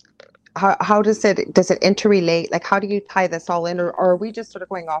 How does it interrelate? Like, how do you tie this all in? Or are we just sort of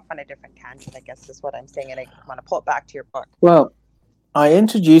going off on a different tangent, I guess is what I'm saying. And I want to pull it back to your book. Well, I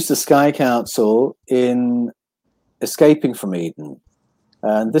introduced the Sky Council in Escaping from Eden.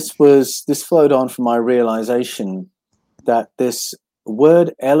 And this flowed on from my realization that this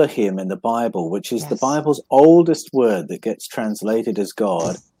word Elohim in the Bible, which is the Bible's oldest word that gets translated as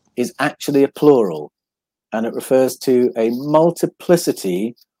God, is actually a plural. And it refers to a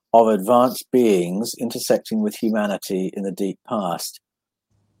multiplicity of advanced beings intersecting with humanity in the deep past.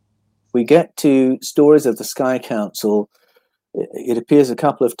 We get to stories of the Sky Council. It appears a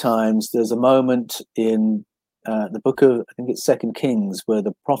couple of times. There's a moment in the book of, I think it's 2 Kings, where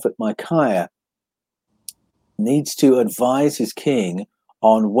the prophet Micaiah needs to advise his king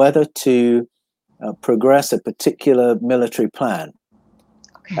on whether to progress a particular military plan.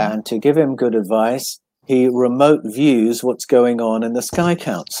 Okay. And to give him good advice, he remote views what's going on in the Sky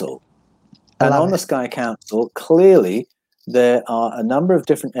Council. And on the Sky Council, clearly, there are a number of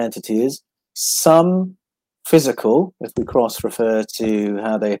different entities, some physical, if we cross-refer to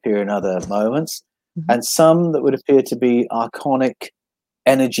how they appear in other moments, and some that would appear to be archonic,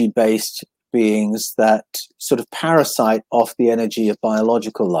 energy-based beings that sort of parasite off the energy of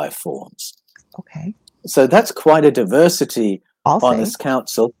biological life forms. Okay. So that's quite a diversity on this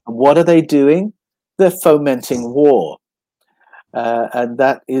council. And what are they doing? They're fomenting war. And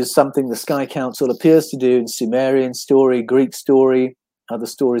that is something the Sky Council appears to do in Sumerian story, Greek story, other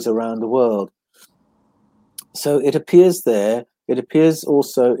stories around the world. So it appears there. It appears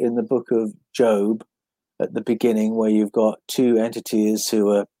also in the book of Job at the beginning, where you've got 2 entities who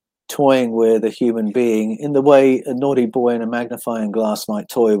are toying with a human being in the way a naughty boy in a magnifying glass might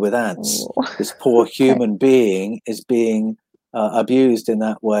toy with ants. This poor human being is being abused in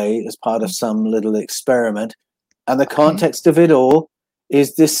that way as part of some little experiment. And the context of it all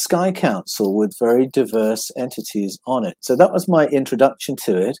is this Sky Council with very diverse entities on it. So that was my introduction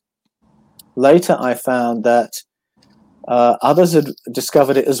to it. Later, I found that others had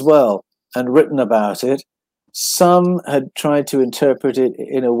discovered it as well and written about it. Some had tried to interpret it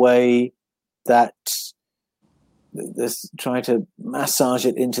in a way that trying to massage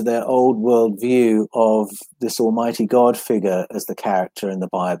it into their old world view of this Almighty God figure as the character in the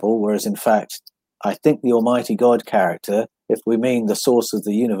Bible, whereas in fact, I think the Almighty God character, if we mean the source of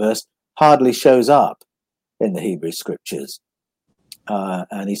the universe, hardly shows up in the Hebrew Scriptures.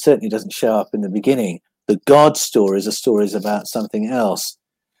 And he certainly doesn't show up in the beginning. The God stories are stories about something else.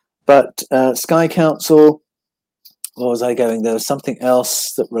 But Sky Council, where was I going? There was something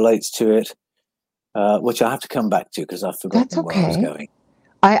else that relates to it, which I have to come back to because I've forgotten where I was going.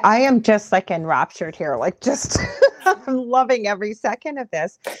 I am just like enraptured here, like just I'm loving every second of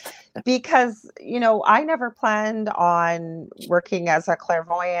this because, I never planned on working as a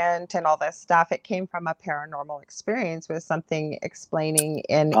clairvoyant and all this stuff. It came from a paranormal experience with something explaining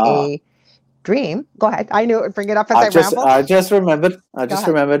in a dream. Go ahead. I knew it would bring it up as I ramble. I just remembered.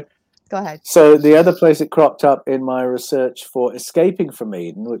 Go ahead. So the other place it cropped up in my research for Escaping from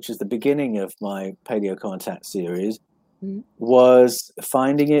Eden, which is the beginning of my Paleo Contact series, was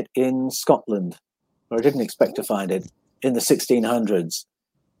finding it in Scotland, or I didn't expect to find it, in the 1600s,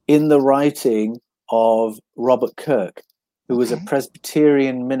 in the writing of Robert Kirk, who was a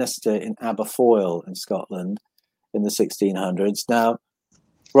Presbyterian minister in Aberfoyle in Scotland in the 1600s. Now,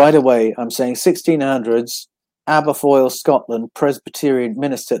 right away, I'm saying 1600s, Aberfoyle, Scotland, Presbyterian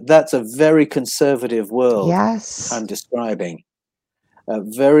minister. That's a very conservative world. Yes. I'm describing. A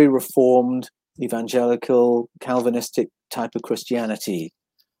very reformed, evangelical, Calvinistic type of Christianity.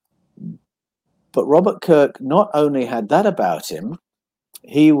 But Robert Kirk not only had that about him,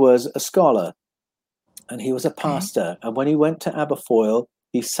 he was a scholar and he was a pastor. And when he went to Aberfoyle,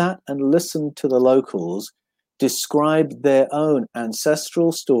 he sat and listened to the locals describe their own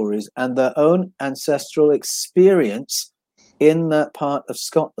ancestral stories and their own ancestral experience in that part of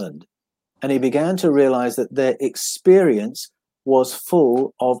Scotland. And he began to realize that their experience was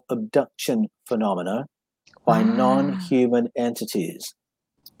full of abduction phenomena by non-human entities.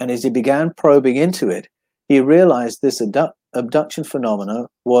 And as he began probing into it, he realized this abduction phenomena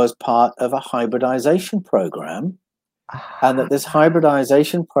was part of a hybridization program, and that this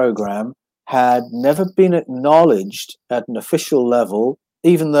hybridization program had never been acknowledged at an official level,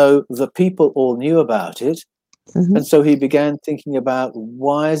 even though the people all knew about it. And so he began thinking about,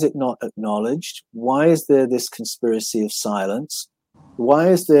 why is it not acknowledged? Why is there this conspiracy of silence? Why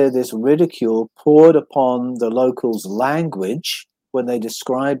is there this ridicule poured upon the locals' language when they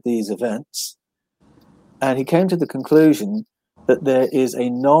describe these events? And he came to the conclusion that there is a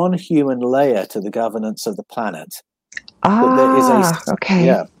non-human layer to the governance of the planet.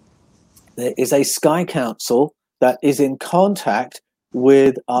 There is a Sky Council that is in contact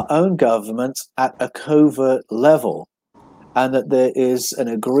with our own governments at a covert level, and that there is an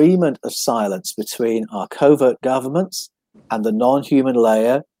agreement of silence between our covert governments and the non-human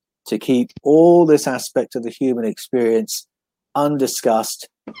layer to keep all this aspect of the human experience undiscussed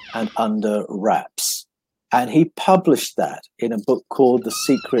and under wraps. And he published that in a book called The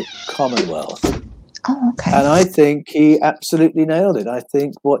Secret Commonwealth. And I think he absolutely nailed it. I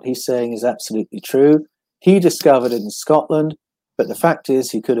think what he's saying is absolutely true. He discovered it in Scotland, but the fact is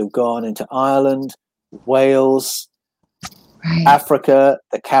he could have gone into Ireland, Wales, Africa,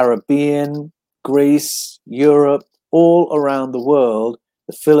 the Caribbean, Greece, Europe, all around the world,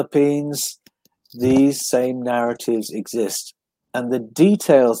 the Philippines. These same narratives exist. And the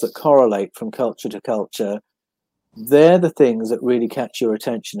details that correlate from culture to culture, they're the things that really catch your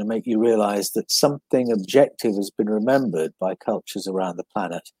attention and make you realize that something objective has been remembered by cultures around the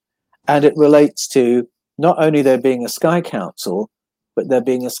planet. And it relates to not only there being a Sky Council, but there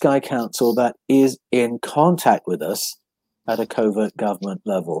being a Sky Council that is in contact with us at a covert government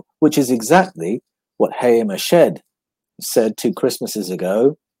level, which is exactly what Hayam Ashed said 2 Christmases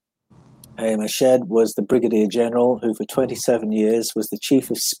ago. Hayam Ashed was the Brigadier General who for 27 years was the Chief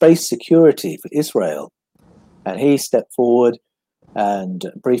of Space Security for Israel. And he stepped forward and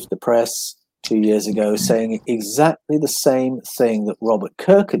briefed the press 2 years ago saying exactly the same thing that Robert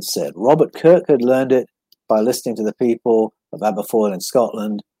Kirk had said. Robert Kirk had learned it by listening to the people of Aberfoyle in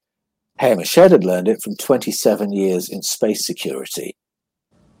Scotland. Hayam Ashed had learned it from 27 years in space security.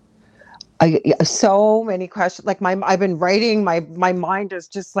 So many questions. Like I've been writing. My mind is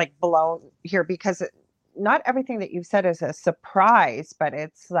just like blown here because not everything that you've said is a surprise, but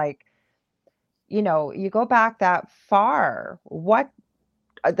it's like, you go back that far. What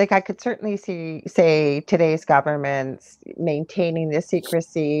like I could certainly say today's governments maintaining the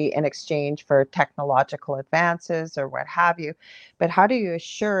secrecy in exchange for technological advances or what have you. But how do you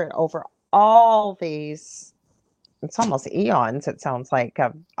assure it over all these, it's almost eons, it sounds like,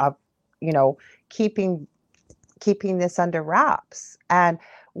 of you know, keeping this under wraps? And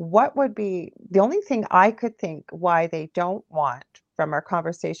what would be the only thing I could think why they don't want, from our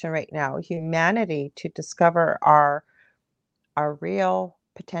conversation right now, humanity to discover our real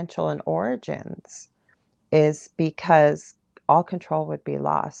potential and origins, is because all control would be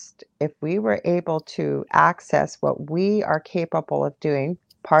lost. If we were able to access what we are capable of doing,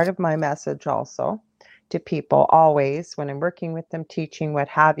 part of my message also to people always when I'm working with them, teaching, what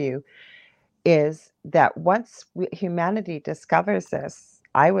have you, is that once humanity discovers this,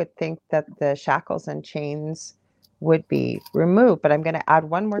 I would think that the shackles and chains would be removed. But I'm going to add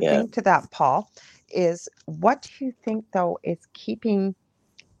one more thing to that, Paul, is what do you think, though, is keeping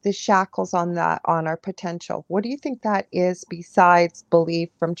the shackles on our potential? What do you think that is, besides belief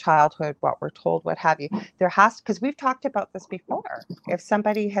from childhood, what we're told, what have you? There has, because we've talked about this before. If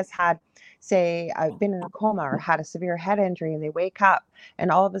somebody has had, say, been in a coma or had a severe head injury, and they wake up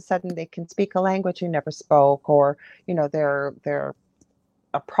and all of a sudden they can speak a language you never spoke, or they're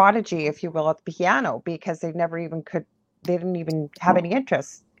a prodigy, if you will, at the piano because they didn't even have any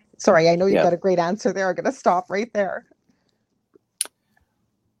interest. Sorry, I know you've got a great answer there. I'm going to stop right there.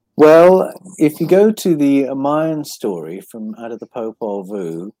 Well, if you go to the Mayan story from out of the Popol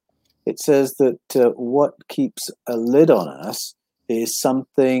Vuh, it says that what keeps a lid on us is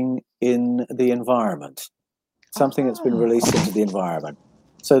something in the environment, something that's been released into the environment.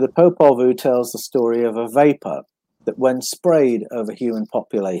 So the Popol Vuh tells the story of a vapor that, when sprayed over human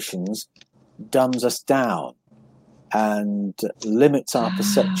populations, dumbs us down and limits our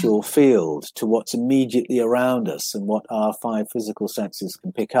perceptual field to what's immediately around us and what our 5 physical senses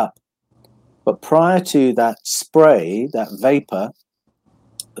can pick up. But prior to that spray, that vapor,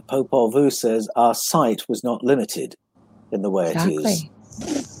 the Popol Vuh says our sight was not limited in the way it is.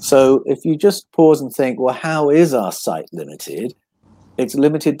 So if you just pause and think, well, how is our sight limited? It's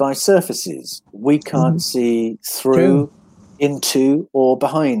limited by surfaces. We can't see through, into, or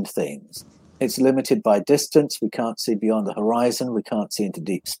behind things. It's limited by distance. We can't see beyond the horizon. We can't see into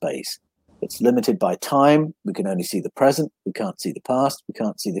deep space. It's limited by time. We can only see the present. We can't see the past. We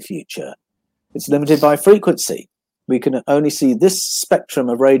can't see the future. It's limited by frequency. We can only see this spectrum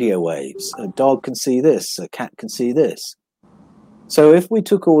of radio waves. A dog can see this. A cat can see this. So if we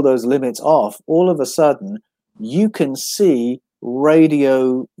took all those limits off, all of a sudden, you can see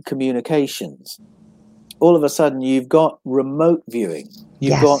radio communications. All of a sudden, you've got remote viewing.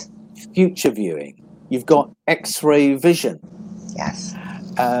 You've got future viewing. You've got X-ray vision. Yes.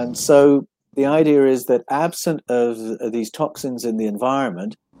 And so the idea is that, absent of these toxins in the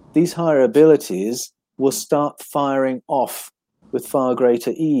environment, these higher abilities will start firing off with far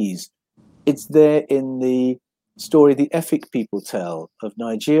greater ease. It's there in the story the Efik people tell of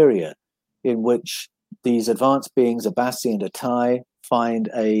Nigeria, in which these advanced beings, Abasi and Atai, find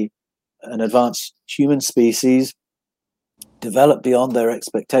an advanced human species developed beyond their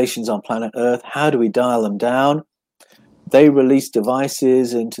expectations on planet Earth. How do we dial them down? They release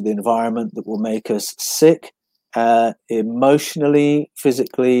devices into the environment that will make us sick, emotionally,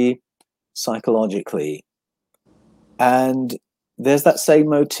 physically, psychologically. And there's that same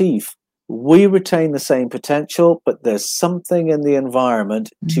motif. We retain the same potential, but there's something in the environment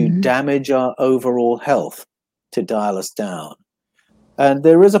to damage our overall health, to dial us down. And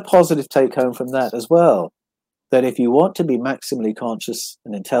there is a positive take home from that as well, that if you want to be maximally conscious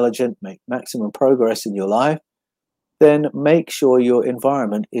and intelligent, make maximum progress in your life, then make sure your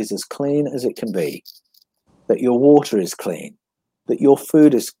environment is as clean as it can be, that your water is clean, that your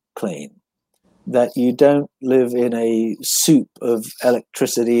food is clean, that you don't live in a soup of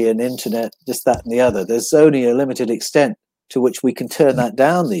electricity and internet, this, that, and the other. There's only a limited extent to which we can turn that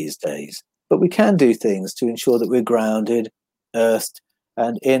down these days, but we can do things to ensure that we're grounded, earthed,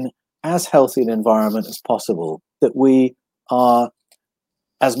 and in as healthy an environment as possible, that we are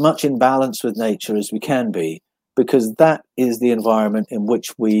as much in balance with nature as we can be, because that is the environment in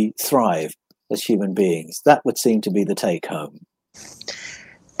which we thrive as human beings. That would seem to be the take home.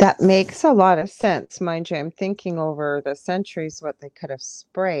 That makes a lot of sense. Mind you, I'm thinking over the centuries what they could have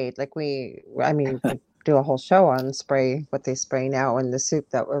sprayed. We do a whole show on what they spray now in the soup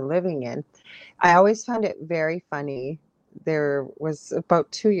that we're living in. I always found it very funny. There was, about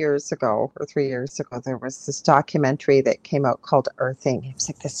 2 years ago or 3 years ago, there was this documentary that came out called Earthing. It was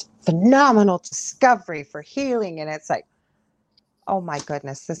like this phenomenal discovery for healing. And it's like, oh my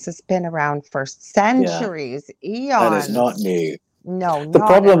goodness, this has been around for centuries, eons. That is not new. No, The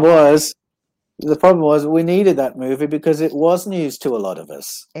not at problem all. was, the problem was we needed that movie because it was news to a lot of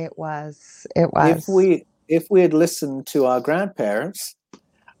us. It was. It If was. we had listened to our grandparents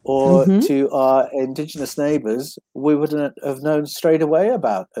or Mm-hmm. to our indigenous neighbors, we would have known straight away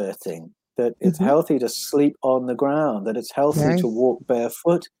about earthing, that it's Mm-hmm. healthy to sleep on the ground, that it's healthy Very. to walk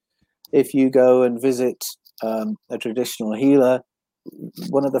barefoot. If you go and visit a traditional healer,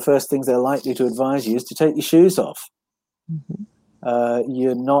 one of the first things they're likely to advise you is to take your shoes off. Mm-hmm.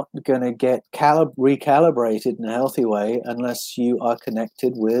 You're not going to get recalibrated in a healthy way unless you are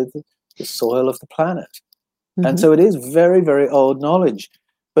connected with the soil of the planet. And Mm-hmm. so it is very, very old knowledge.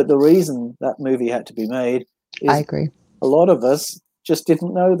 But the reason that movie had to be made I is agree. a lot of us just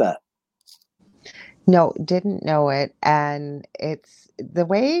didn't know that. No, didn't know it. And it's the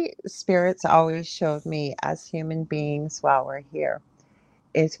way spirits always showed me as human beings while we're here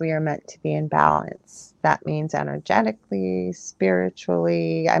is we are meant to be in balance. That means energetically,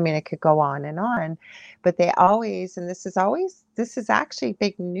 spiritually. I mean, it could go on, but they always, and this is actually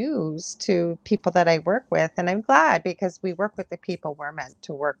big news to people that I work with. And I'm glad because we work with the people we're meant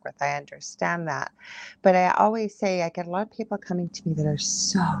to work with. I understand that. But I always say, I get a lot of people coming to me that are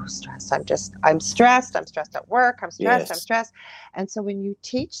so stressed. I'm stressed. I'm stressed at work. I'm Yes. stressed. And so when you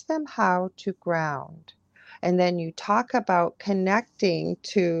teach them how to ground, and then you talk about connecting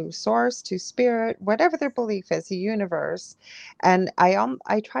to source, to spirit, whatever their belief is, the universe. And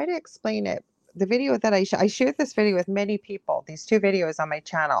I try to explain it. The video that I shared this video with many people, these two videos on my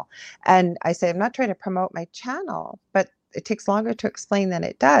channel. And I say, I'm not trying to promote my channel, but it takes longer to explain than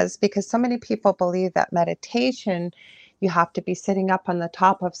it does because so many people believe that meditation, you have to be sitting up on the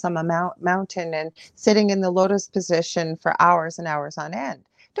top of some mountain and sitting in the lotus position for hours and hours on end.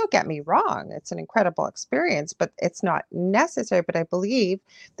 Don't get me wrong, it's an incredible experience, but it's not necessary. But I believe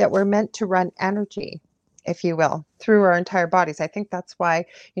that we're meant to run energy, if you will, through our entire bodies. I think that's why,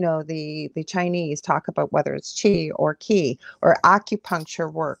 the Chinese talk about whether it's qi or qi or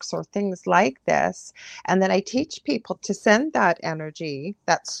acupuncture works or things like this. And then I teach people to send that energy,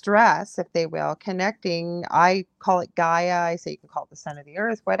 that stress, if they will, connecting. I call it Gaia. I say you can call it the sun of the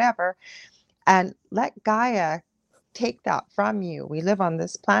earth, whatever, and let Gaia take that from you. We live on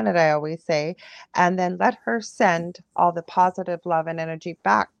this planet, I always say, and then let her send all the positive love and energy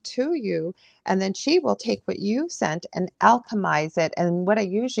back to you. And then she will take what you sent and alchemize it. And what I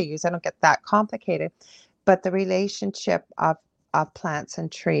usually use, I don't get that complicated, but the relationship of plants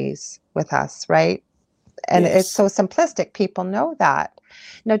and trees with us, right? And it's Yes. so simplistic. People know that.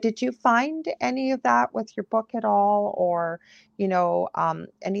 Now, did you find any of that with your book at all, or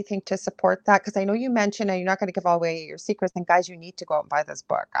anything to support that? Because I know you mentioned, and you're not going to give away your secrets. And guys, you need to go out and buy this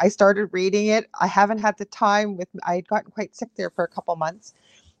book. I started reading it. I haven't had the time. I had gotten quite sick there for a couple months,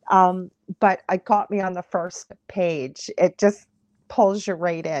 but it got me on the first page. It just pulls you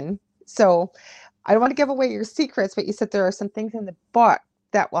right in. So I don't want to give away your secrets, but you said there are some things in the book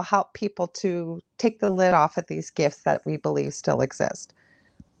that will help people to take the lid off of these gifts that we believe still exist.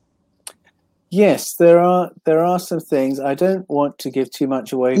 Yes, there are some things. I don't want to give too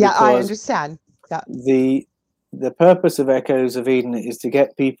much away Yeah, I because understand. Yeah. the purpose of Echoes of Eden is to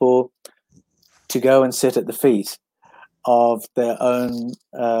get people to go and sit at the feet of their own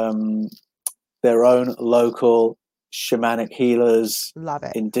local shamanic healers, Love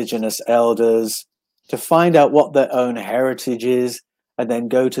it. indigenous elders, to find out what their own heritage is, and then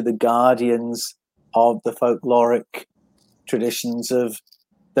go to the guardians of the folkloric traditions of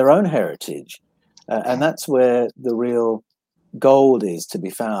their own heritage. And that's where the real gold is to be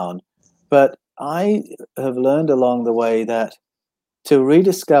found. But I have learned along the way that to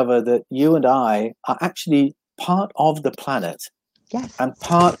rediscover that you and I are actually part of the planet Yes. and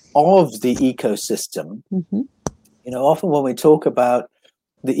part of the ecosystem. Mm-hmm. Often when we talk about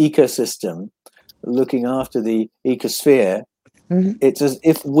the ecosystem, looking after the ecosphere, Mm-hmm. it's as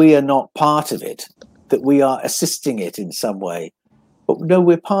if we are not part of it, that we are assisting it in some way. But no,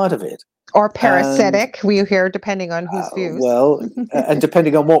 we're part of it. Or And parasitic, we hear, depending on whose views. and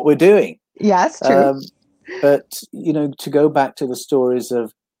depending on what we're doing. Yes, true. But, to go back to the stories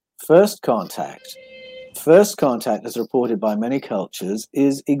of first contact, as reported by many cultures,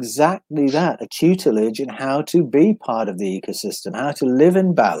 is exactly that, a tutelage in how to be part of the ecosystem, how to live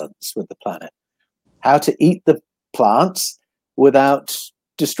in balance with the planet, how to eat the plants without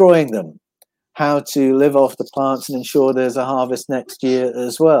destroying them, how to live off the plants and ensure there's a harvest next year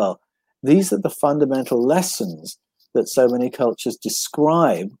as well. These are the fundamental lessons that so many cultures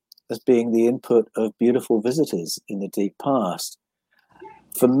describe as being the input of beautiful visitors in the deep past.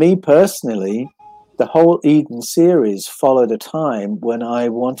 For me personally, the whole Eden series followed a time when I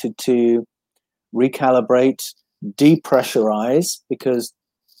wanted to recalibrate depressurize, because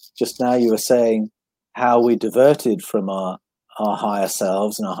just now you were saying how we diverted from our higher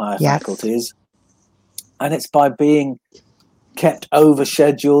selves and our higher faculties. And it's by being kept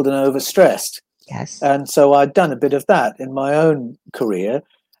overscheduled and overstressed. Yes. And so I'd done a bit of that in my own career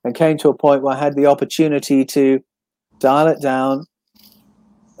and came to a point where I had the opportunity to dial it down,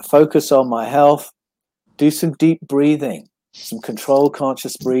 focus on my health, do some deep breathing, some controlled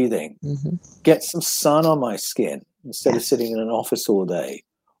conscious breathing, get some sun on my skin instead of sitting in an office all day,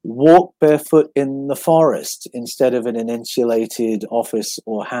 walk barefoot in the forest instead of in an insulated office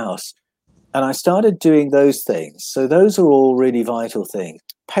or house. And I started doing those things. So those are all really vital things.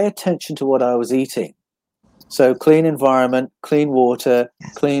 Pay attention to what I was eating. So clean environment, clean water,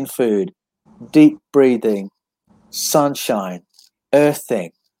 clean food, deep breathing, sunshine,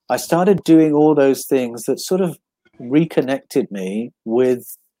 earthing. I started doing all those things that sort of reconnected me with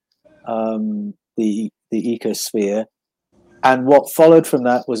the ecosphere. And what followed from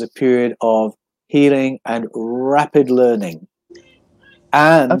that was a period of healing and rapid learning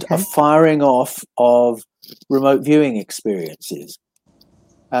and a firing off of remote viewing experiences.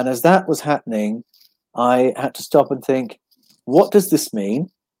 And as that was happening, I had to stop and think, what does this mean?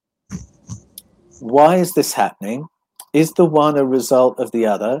 Why is this happening? Is the one a result of the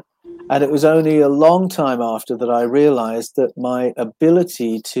other? And it was only a long time after that I realized that my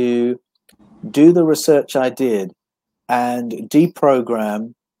ability to do the research I did and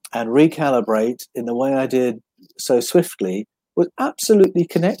deprogram and recalibrate in the way I did so swiftly was absolutely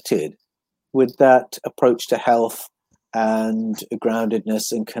connected with that approach to health and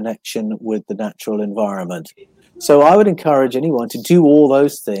groundedness and connection with the natural environment. So I would encourage anyone to do all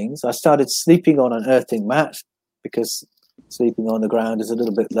those things. I started sleeping on an earthing mat because sleeping on the ground is a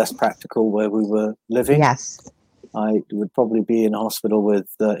little bit less practical where we were living. Yes. I would probably be in hospital with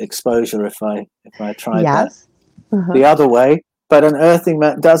exposure if I tried that the other way. But an earthing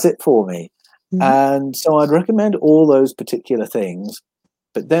mat does it for me. And so I'd recommend all those particular things.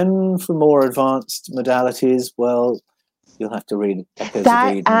 But then for more advanced modalities, well, you'll have to read Echoes of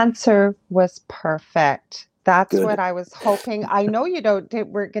Eden. That answer was perfect. That's what I was hoping. I know you don't.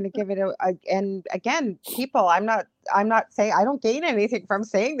 We're going to give it and again, people. I'm not saying I don't gain anything from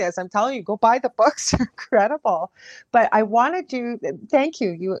saying this. I'm telling you, go buy the books. They're incredible. But I want to thank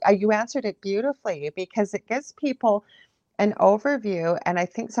you. You answered it beautifully because it gives people an overview. And I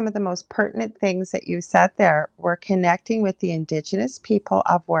think some of the most pertinent things that you said there were connecting with the indigenous people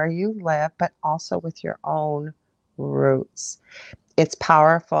of where you live, but also with your own roots. It's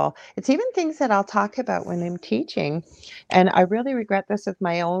powerful. It's even things that I'll talk about when I'm teaching. And I really regret this with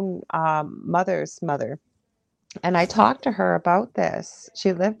my own mother's mother. And I talked to her about this.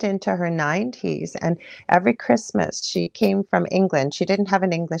 She lived into her 90s. And every Christmas, she came from England. She didn't have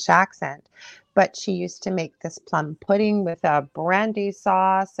an English accent, but she used to make this plum pudding with a brandy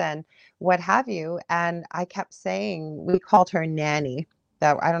sauce and what have you. And I kept saying, we called her Nanny.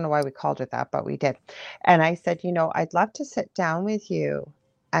 That I don't know why we called her that, but we did. And I said, I'd love to sit down with you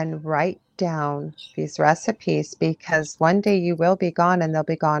and write down these recipes because one day you will be gone and they'll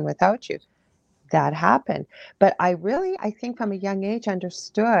be gone without you. That happened. But I think from a young age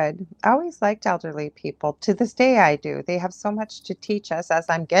understood, I always liked elderly people. To this day, I do. They have so much to teach us as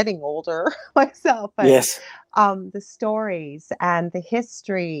I'm getting older myself. But, yes. The stories and the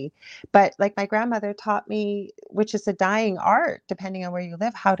history. But like my grandmother taught me, which is a dying art, depending on where you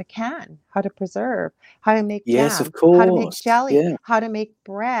live, how to can, how to preserve, how to make yes, jam, of course. how to make jelly, how to make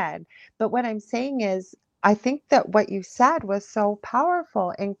bread. But what I'm saying is, I think that what you said was so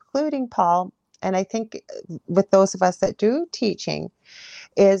powerful, including Paul. And I think with those of us that do teaching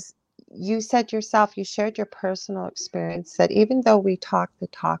is you said yourself, you shared your personal experience that even though we talk the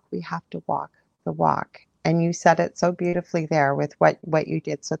talk, we have to walk the walk. And you said it so beautifully there with what you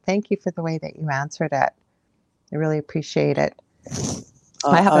did. So thank you for the way that you answered it. I really appreciate it.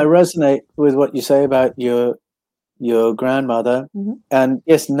 I resonate with what you say about your grandmother. And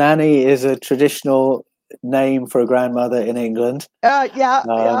yes, Nanny is a traditional name for a grandmother in England.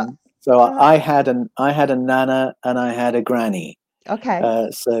 So I had a Nana and I had a Granny. Okay.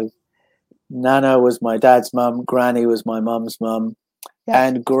 So Nana was my dad's mum, Granny was my mum's mum.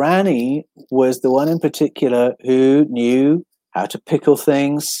 And Granny was the one in particular who knew how to pickle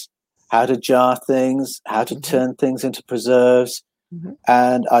things, how to jar things, how to turn things into preserves.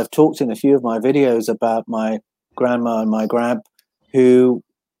 And I've talked in a few of my videos about my grandma and my gramp, who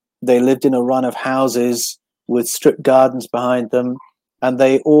they lived in a run of houses with strip gardens behind them. And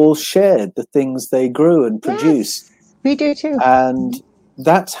they all shared the things they grew and produced. Yes, we do too. And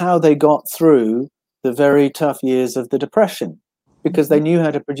that's how they got through the very tough years of the Depression, because they knew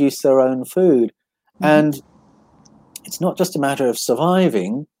how to produce their own food. And it's not just a matter of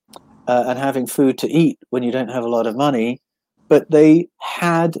surviving and having food to eat when you don't have a lot of money, but they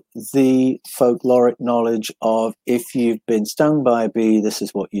had the folkloric knowledge of, if you've been stung by a bee, this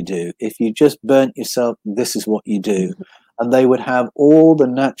is what you do. If you just burnt yourself, this is what you do. And they would have all the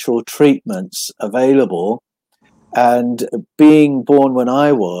natural treatments available. And being born when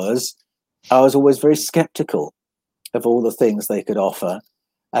I was always very skeptical of all the things they could offer.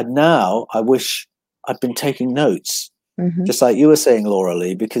 And now I wish I'd been taking notes, just like you were saying,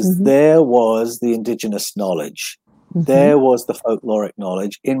 Lorilei, because there was the indigenous knowledge. There was the folkloric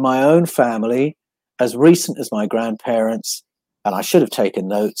knowledge in my own family, as recent as my grandparents, and I should have taken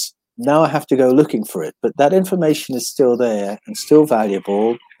notes. Now I have to go looking for it. But that information is still there and still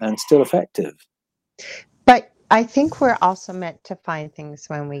valuable and still effective. But I think we're also meant to find things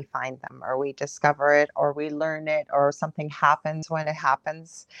when we find them, or we discover it, or we learn it, or something happens when it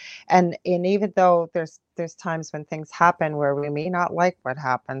happens. And even though there's times when things happen where we may not like what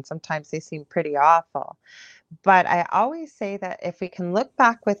happened, sometimes they seem pretty awful. But I always say that if we can look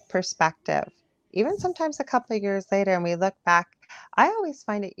back with perspective, even sometimes a couple of years later, and we look back, I always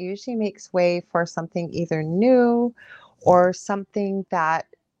find it usually makes way for something either new or something that,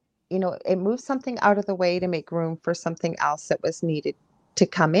 it moves something out of the way to make room for something else that was needed to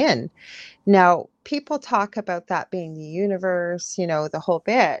come in. Now, people talk about that being the universe, the whole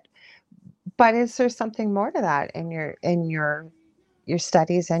bit. But is there something more to that in your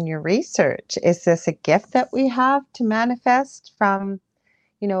studies and your research? Is this a gift that we have to manifest from,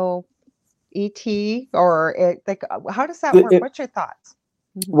 ET, or how does that work? What's your thoughts?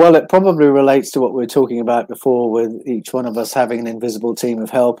 Well, it probably relates to what we were talking about before, with each one of us having an invisible team of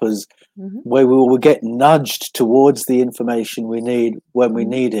helpers, where we will get nudged towards the information we need when we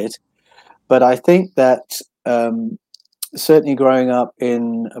need it. But I think that certainly growing up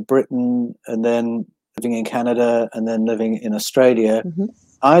in Britain and then living in Canada and then living in Australia,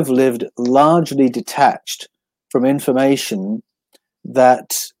 I've lived largely detached from information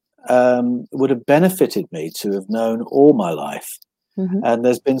that would have benefited me to have known all my life. And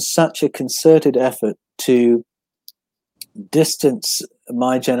there's been such a concerted effort to distance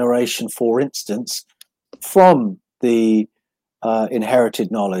my generation, for instance, from the inherited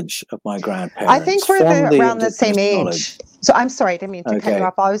knowledge of my grandparents. I think we're around the same age. Knowledge. So I'm sorry, I didn't mean to cut you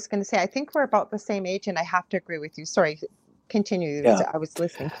off. I was going to say, I think we're about the same age, and I have to agree with you. Sorry, continue. Yeah. I was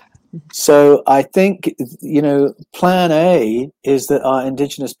listening. So I think, plan A is that our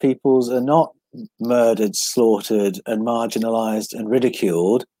indigenous peoples are not murdered, slaughtered, and marginalized and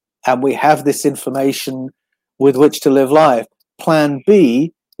ridiculed, and we have this information with which to live life. Plan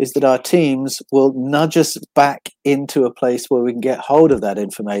B is that our teams will nudge us back into a place where we can get hold of that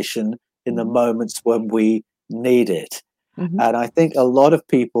information in the moments when we need it. And I think a lot of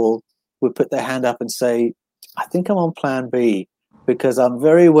people would put their hand up and say, I think I'm on plan B, because I'm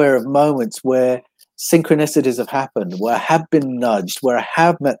very aware of moments where synchronicities have happened, where I have been nudged, where I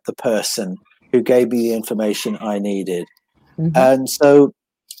have met the person who gave me the information I needed. And so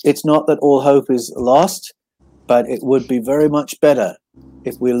it's not that all hope is lost, but it would be very much better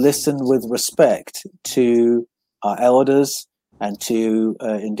if we listen with respect to our elders and to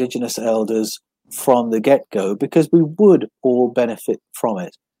indigenous elders from the get-go, because we would all benefit from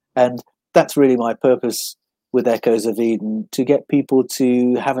it. And that's really my purpose with Echoes of Eden, to get people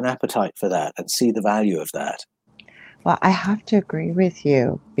to have an appetite for that and see the value of that. Well, I have to agree with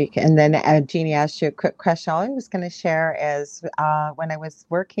you. And then Jeannie asked you a quick question. All I was going to share is when I was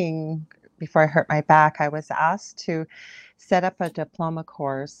working, before I hurt my back, I was asked to set up a diploma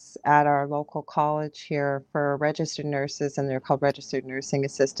course at our local college here for registered nurses, and they're called registered nursing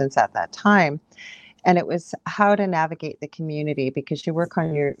assistants at that time. And it was how to navigate the community, because you work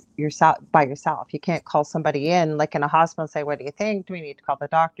on yourself by yourself. You can't call somebody in, like in a hospital, and say, what do you think? Do we need to call the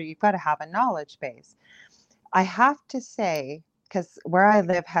doctor? You've got to have a knowledge base. I have to say, because where I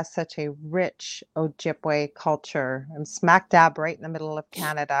live has such a rich Ojibwe culture. I'm smack dab right in the middle of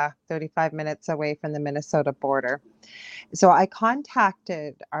Canada, 35 minutes away from the Minnesota border. So I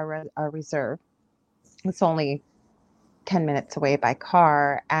contacted our reserve. It's only 10 minutes away by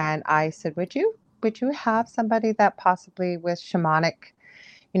car. And I said, would you have somebody that possibly with shamanic,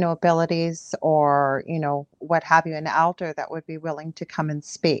 abilities, or, what have you, an elder that would be willing to come and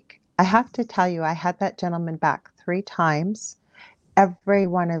speak? I have to tell you, I had that gentleman back 3 times. Every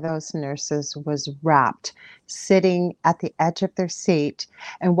one of those nurses was rapt, sitting at the edge of their seat.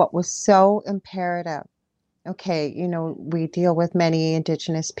 And what was so imperative, okay, we deal with many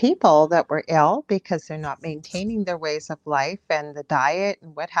Indigenous people that were ill because they're not maintaining their ways of life and the diet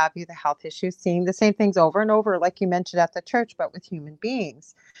and what have you, the health issues, seeing the same things over and over, like you mentioned at the church, but with human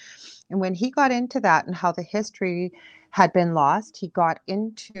beings. And when he got into that and how the history had been lost, he got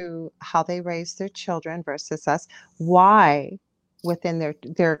into how they raised their children versus us, why within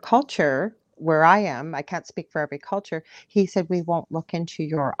their culture, where I am, I can't speak for every culture, he said, we won't look into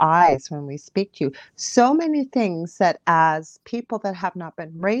your eyes when we speak to you. So many things that as people that have not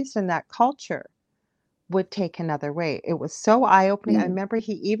been raised in that culture would take another way. It was so eye-opening. I remember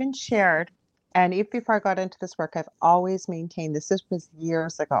he even shared, and even before I got into this work, I've always maintained this was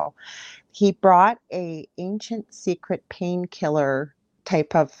years ago. He brought a ancient secret painkiller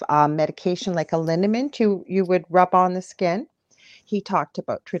type of medication, like a liniment you would rub on the skin. He talked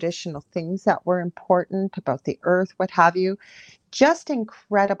about traditional things that were important about the earth, what have you. Just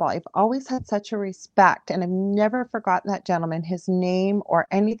incredible. I've always had such a respect, and I've never forgotten that gentleman, his name or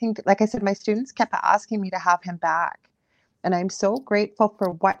anything. Like I said, my students kept asking me to have him back. And I'm so grateful for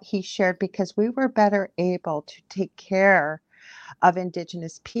what he shared, because we were better able to take care of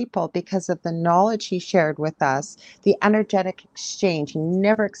Indigenous people because of the knowledge he shared with us, the energetic exchange. He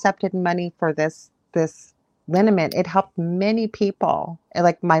never accepted money for this liniment. It helped many people.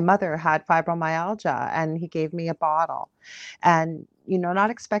 Like my mother had fibromyalgia, and he gave me a bottle, and not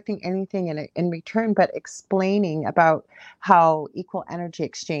expecting anything in return, but explaining about how equal energy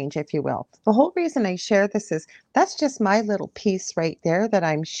exchange, if you will. The whole reason I share this is that's just my little piece right there that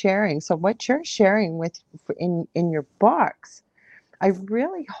I'm sharing. So what you're sharing with in your books, I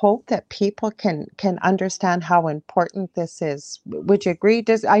really hope that people can understand how important this is. Would you agree?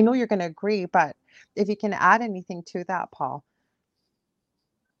 I know you're going to agree, but if you can add anything to that, Paul.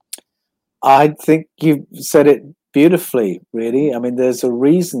 I think you've said it beautifully, really. I mean, there's a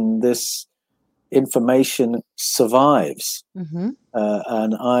reason this information survives.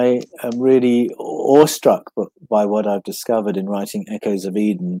 And I am really awestruck by what I've discovered in writing Echoes of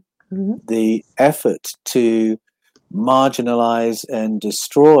Eden. The effort to marginalize and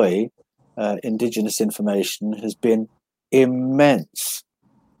destroy Indigenous information has been immense.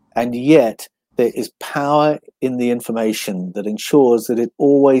 And yet there is power in the information that ensures that it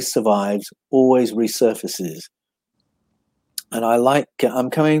always survives, always resurfaces. And I'm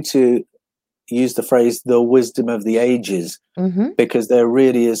coming to use the phrase, the wisdom of the ages, because there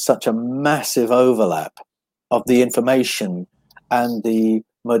really is such a massive overlap of the information and the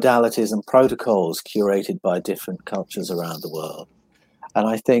modalities and protocols curated by different cultures around the world. And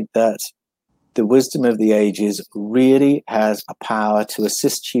I think that the wisdom of the ages really has a power to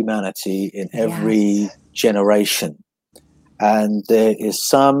assist humanity in every generation. And there is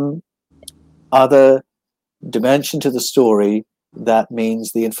some other dimension to the story that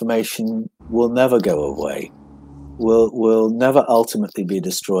means the information will never go away, will never ultimately be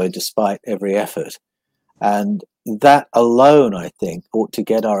destroyed despite every effort. And that alone, I think, ought to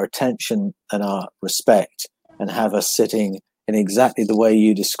get our attention and our respect and have us sitting in exactly the way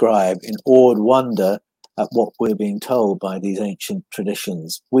you describe, in awed wonder at what we're being told by these ancient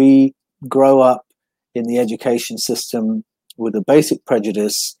traditions. We grow up in the education system with a basic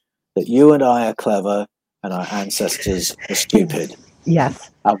prejudice that you and I are clever and our ancestors were stupid. Yes.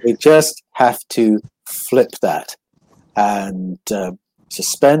 And we just have to flip that and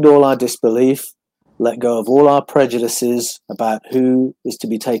suspend all our disbelief, let go of all our prejudices about who is to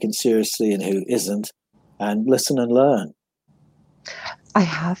be taken seriously and who isn't, and listen and learn. I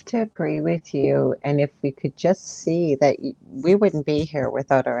have to agree with you. And if we could just see that we wouldn't be here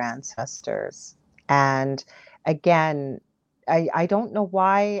without our ancestors. And again, I don't know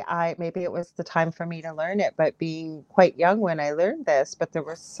why maybe it was the time for me to learn it, but being quite young when I learned this, but there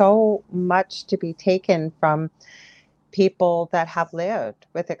was so much to be taken from people that have lived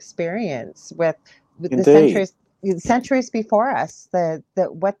with experience, with the centuries before us, the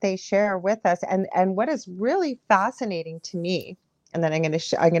what they share with us. And what is really fascinating to me, and then I'm going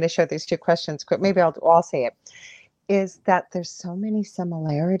to show these two questions quick. Maybe I'll say it, is that there's so many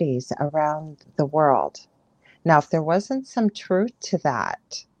similarities around the world. Now, if there wasn't some truth to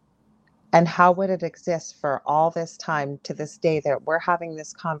that, and how would it exist for all this time to this day that we're having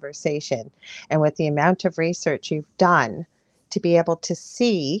this conversation, and with the amount of research you've done to be able to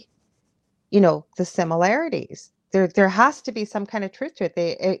see, the similarities, there has to be some kind of truth to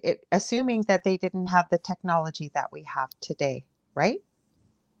it. Assuming that they didn't have the technology that we have today, right?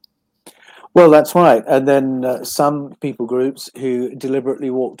 Well, that's right. And then some people groups who deliberately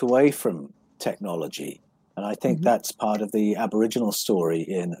walked away from technology. And I think that's part of the Aboriginal story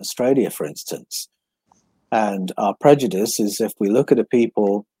in Australia, for instance. And our prejudice is if we look at a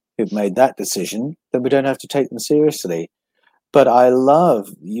people who've made that decision, then we don't have to take them seriously. But I love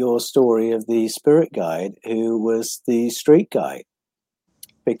your story of the spirit guide who was the street guide,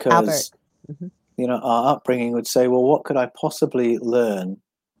 because, our upbringing would say, well, what could I possibly learn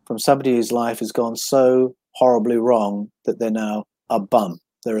from somebody whose life has gone so horribly wrong that they're now a bum.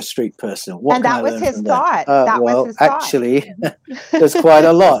 They're a street person. What And can that I was learn his from them? thought. That was his thought. Actually, there's quite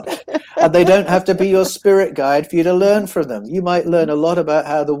a lot. And they don't have to be your spirit guide for you to learn from them. You might learn a lot about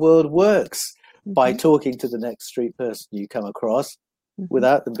how the world works by talking to the next street person you come across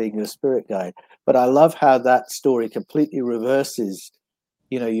without them being your spirit guide. But I love how that story completely reverses,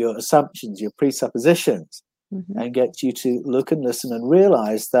 your assumptions, your presuppositions, and gets you to look and listen and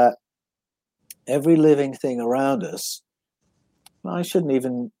realize that every living thing around us, I shouldn't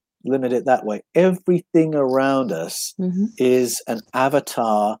even limit it that way. Everything around us is an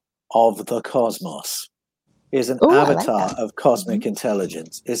avatar of the cosmos, is an avatar of cosmic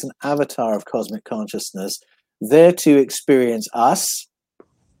intelligence, is an avatar of cosmic consciousness, there to experience us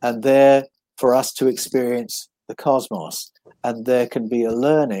and there for us to experience the cosmos. And there can be a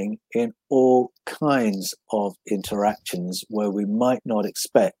learning in all kinds of interactions where we might not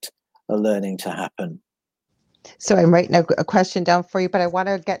expect a learning to happen. So I'm writing a question down for you, but I want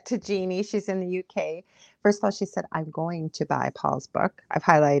to get to Jeannie. She's in the UK. First of all, she said, I'm going to buy Paul's book. I've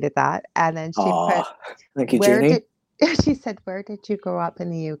highlighted that. And then she put, thank you, Jeannie. She said, where did you grow up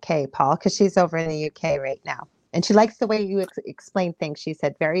in the UK, Paul? Because she's over in the UK right now. And she likes the way you explain things. She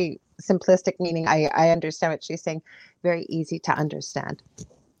said, very simplistic, meaning I understand what she's saying. Very easy to understand.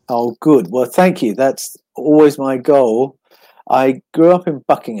 Oh, good. Well, thank you. That's always my goal. I grew up in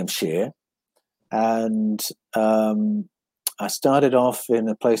Buckinghamshire, and I started off in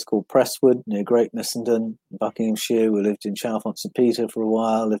a place called Presswood near Great Missenden, Buckinghamshire. We lived in Chalfont St Peter for a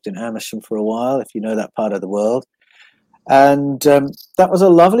while, lived in Amersham for a while, if you know that part of the world. And that was a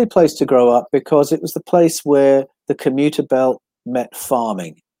lovely place to grow up because it was the place where the commuter belt met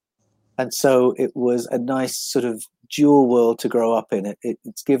farming. And so it was a nice sort of dual world to grow up in.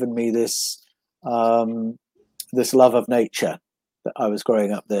 It's given me this this love of nature that I was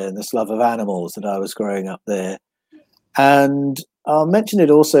growing up there, and this love of animals that I was growing up there. And I'll mention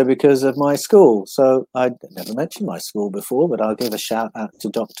it also because of my school. So I'd never mentioned my school before, but I'll give a shout out to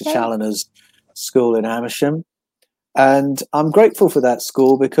Dr. Challoner's school in Amersham. And I'm grateful for that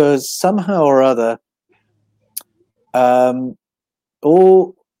school because somehow or other,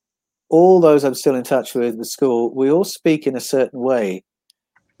 all those I'm still in touch with the school, we all speak in a certain way.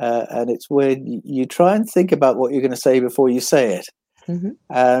 And it's when you try and think about what you're going to say before you say it.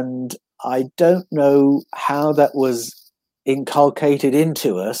 And I don't know how that was inculcated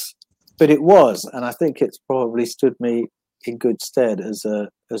into us, but it was. And I think it's probably stood me in good stead as a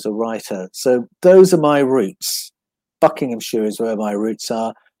writer. So those are my roots. Buckinghamshire is where my roots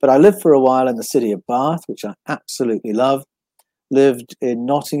are. But I lived for a while in the city of Bath, which I absolutely love. Lived in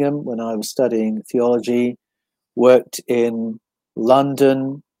Nottingham when I was studying theology. Worked in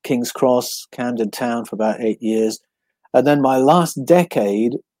London, King's Cross, Camden Town for about 8 years. And then my last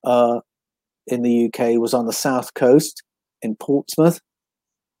decade in the UK was on the south coast in Portsmouth.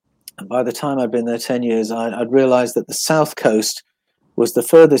 And by the time I'd been there 10 years, I'd realized that the south coast was the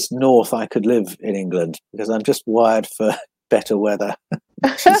furthest north I could live in England because I'm just wired for better weather.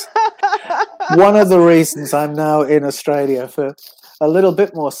 Which is one of the reasons I'm now in Australia, for a little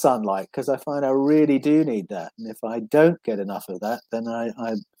bit more sunlight, because I find I really do need that. And if I don't get enough of that, then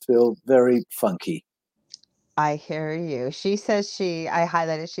I feel very funky. I hear you. She says I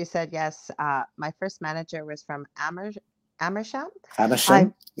highlighted, she said, yes, my first manager was from Amersham. Amersham,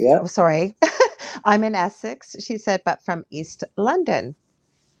 yeah. Oh, sorry. I'm in Essex, she said, but from East London.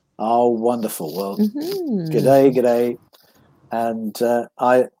 Oh, wonderful. Well, g'day. And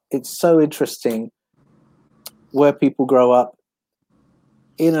it's so interesting where people grow up.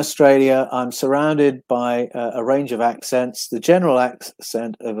 In Australia, I'm surrounded by a range of accents. The general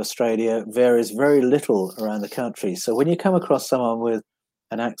accent of Australia varies very little around the country. So when you come across someone with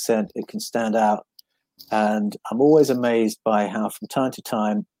an accent, it can stand out. And I'm always amazed by how from time to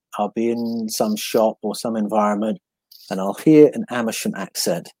time, I'll be in some shop or some environment and I'll hear an Amersham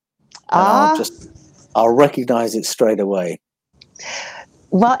accent. And I'll recognize it straight away.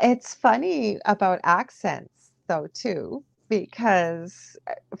 Well, it's funny about accents, though, too, because,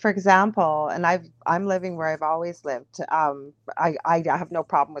 for example, and I'm living where I've always lived. I have no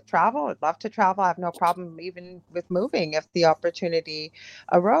problem with travel. I'd love to travel. I have no problem even with moving if the opportunity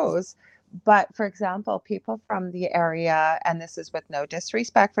arose. But, for example, people from the area, and this is with no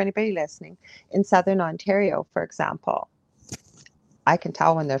disrespect for anybody listening, in Southern Ontario, for example, I can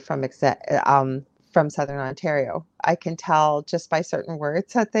tell when they're from Southern Ontario. I can tell just by certain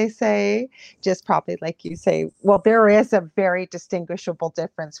words that they say, just probably like you say. Well, there is a very distinguishable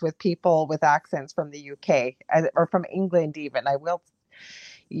difference with people with accents from the UK or from England even.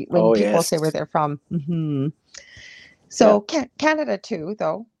 When people say where they're from. So Canada too,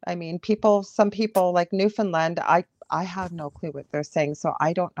 though. I mean, some people like Newfoundland, I have no clue what they're saying, so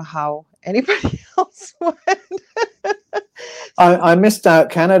I don't know how anybody else would. I missed out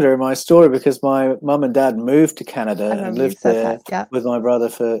Canada in my story because my mum and dad moved to Canada I and remember you lived said there that. Yeah. with my brother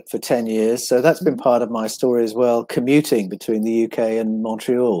for 10 years. So that's been part of my story as well, commuting between the UK and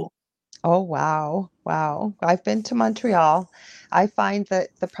Montreal. Oh, wow. Wow. I've been to Montreal. I find that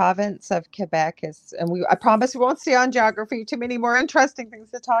the province of Quebec is, and I promise we won't stay on geography, too many more interesting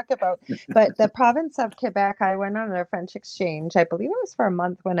things to talk about. But the province of Quebec, I went on a French exchange. I believe it was for a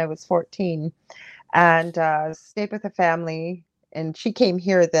month when I was 14, and stayed with a family. And she came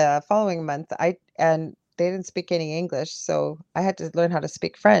here the following month. And they didn't speak any English, so I had to learn how to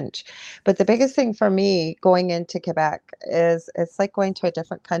speak French. But the biggest thing for me going into Quebec is it's like going to a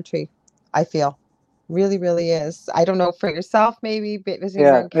different country. I feel really, really is. I don't know for yourself, maybe visiting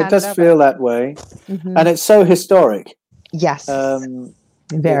Yeah, around it does Canada, but feel that way. And mhm. it's so historic. Yes, Um,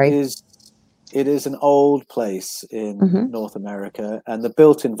 it very. is it is an old place in Hmm. North America, and the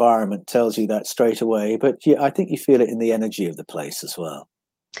built environment tells you that straight away. But yeah, I think you feel it in the energy of the place as well.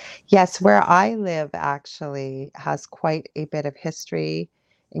 Yes, where I live actually has quite a bit of history,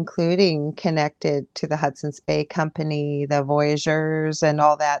 including connected to the Hudson's Bay Company, the Voyageurs, and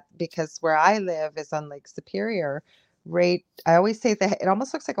all that, because where I live is on Lake Superior. Right, I always say that it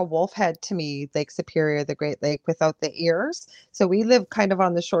almost looks like a wolf head to me, Lake Superior, the Great Lake without the ears. So we live kind of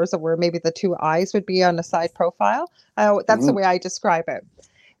on the shores of where maybe the two eyes would be on a side profile. That's the Hmm. way I describe it.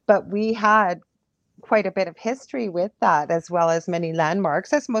 But we had quite a bit of history with that, as well as many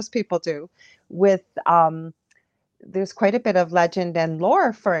landmarks, as most people do. With there's quite a bit of legend and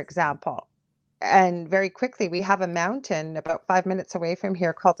lore, for example. And very quickly, we have a mountain about 5 minutes away from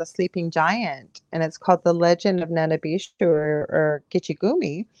here called the Sleeping Giant, and it's called the Legend of Nanabishu or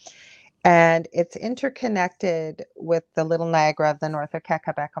Gichigumi. And it's interconnected with the Little Niagara of the North, or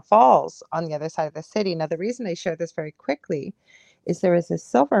Kakabeka Falls, on the other side of the city. Now, the reason I share this very quickly is there is a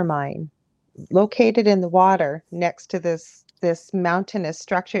silver mine located in the water next to this mountainous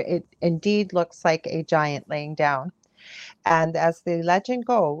structure. It indeed looks like a giant laying down. And as the legend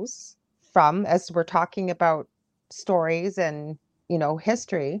goes, as we're talking about stories and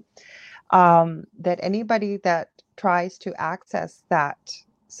history, that anybody that tries to access that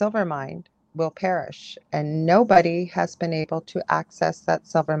silver mine will perish. And nobody has been able to access that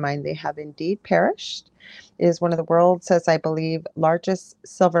silver mine. They have indeed perished. It is one of the world's, as I believe, largest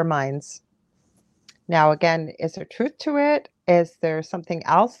silver mines. Now, again, is there truth to it? Is there something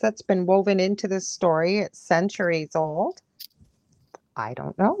else that's been woven into this story? It's centuries old. I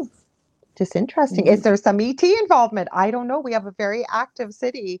don't know. Just interesting. Is there some ET involvement? I don't know. We have a very active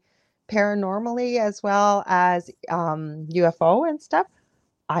city paranormally as well as UFO and stuff.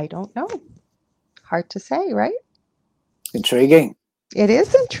 I don't know. Hard to say, right? Intriguing. It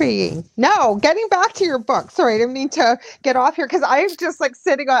is intriguing. No, getting back to your book. Sorry, I didn't mean to get off here because I'm just like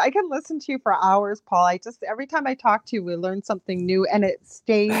sitting on. I can listen to you for hours, Paul. Every time I talk to you, we learn something new, and it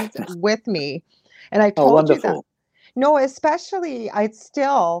stays with me. And I Oh, told you that. wonderful. No, especially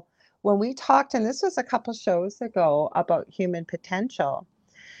when we talked, and this was a couple shows ago about human potential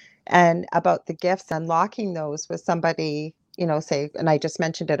and about the gifts, unlocking those with somebody, say, and I just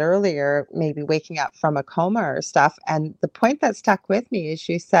mentioned it earlier, maybe waking up from a coma or stuff. And the point that stuck with me is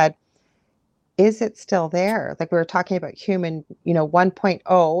you said, is it still there? Like we were talking about human,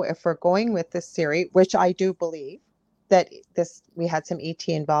 1.0, if we're going with this theory, which I do believe that we had some ET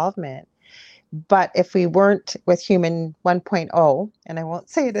involvement. But if we weren't with human 1.0, and I won't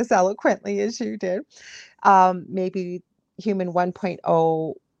say it as eloquently as you did, maybe human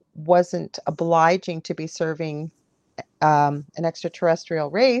 1.0 wasn't obliging to be serving an extraterrestrial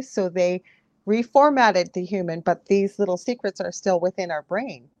race. So they reformatted the human, but these little secrets are still within our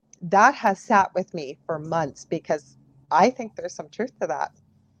brain. That has sat with me for months because I think there's some truth to that.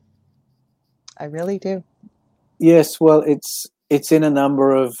 I really do. Yes, well, it's in a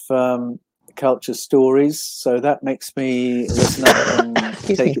number of culture stories, so that makes me listen up and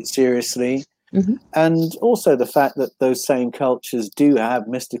Excuse take me. it seriously. Hmm. And also the fact that those same cultures do have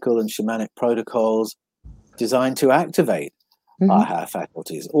mystical and shamanic protocols designed to activate our Hmm. higher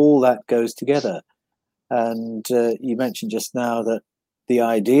faculties. All that goes together. And you mentioned just now that the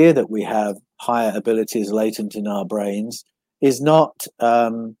idea that we have higher abilities latent in our brains is not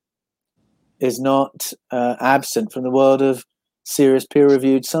absent from the world of serious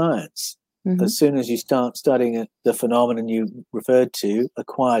peer-reviewed science. Hmm. As soon as you start studying the phenomenon you referred to,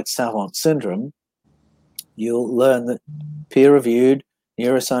 acquired savant syndrome, you'll learn that peer-reviewed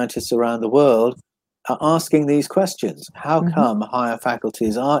neuroscientists around the world are asking these questions. How Hmm. come higher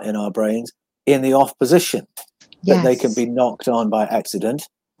faculties are in our brains in the off position? that they can Yes. be knocked on by accident?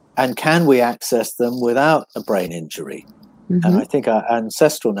 And can we access them without a brain injury? And I think our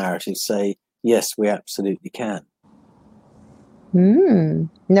ancestral narratives say, yes, we absolutely can.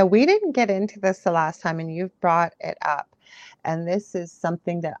 No, we didn't get into this the last time, and you've brought it up. And this is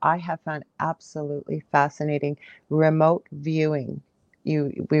something that I have found absolutely fascinating. Remote viewing.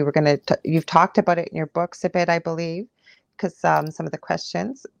 You've talked about it in your books a bit, I believe, because some of the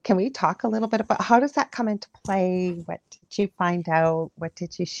questions. Can we talk a little bit about how does that come into play? What did you find out? What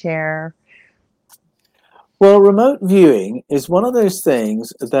did you share? Well, remote viewing is one of those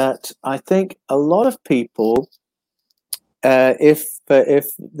things that I think a lot of people, if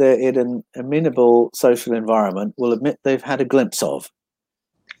they're in an amenable social environment, will admit they've had a glimpse of.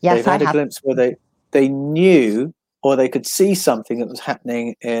 Yes, They've I had a have. glimpse where they knew or they could see something that was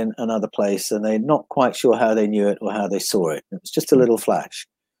happening in another place, and they're not quite sure how they knew it or how they saw it. It was just a little flash.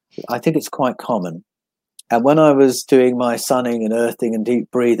 I think it's quite common. And when I was doing my sunning and earthing and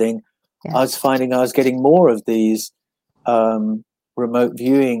deep breathing, I was Yes. finding I was getting more of these remote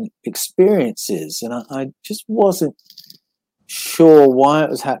viewing experiences, and I just wasn't sure why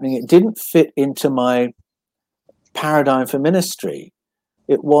it was happening. It didn't fit into my paradigm for ministry.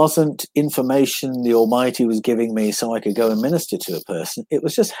 It wasn't information the Almighty was giving me so I could go and minister to a person. It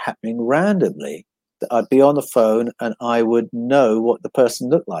was just happening randomly. That I'd be on the phone and I would know what the person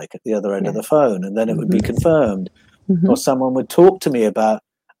looked like at the other end of the Yes. phone, and then it would be confirmed. Or Hmm. someone would talk to me about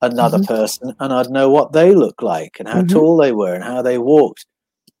another Hmm. person and I'd know what they looked like and how Hmm. tall they were and how they walked.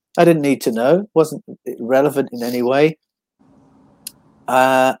 I didn't need to know. It wasn't relevant in any way.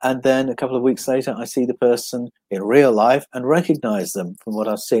 And then a couple of weeks later, I see the person in real life and recognize them from what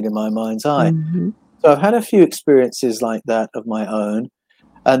I've seen in my mind's eye. Hmm. So I've had a few experiences like that of my own.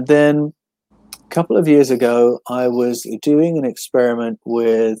 And then a couple of years ago, I was doing an experiment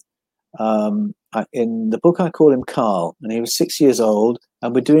with, in the book, I call him Carl, and he was 6 years old,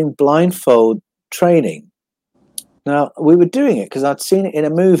 and we're doing blindfold training. Now, we were doing it because I'd seen it in a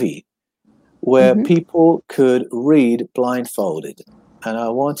movie where Hmm. people could read blindfolded. And I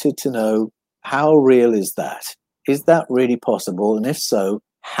wanted to know, how real is that? Is that really possible? And if so,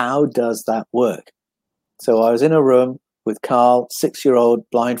 how does that work? So I was in a room with Carl, 6-year-old,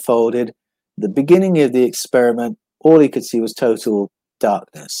 blindfolded. The beginning of the experiment, all he could see was total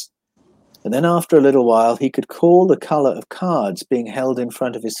darkness. And then after a little while, he could call the color of cards being held in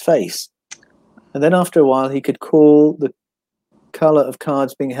front of his face. And then after a while, he could call the color of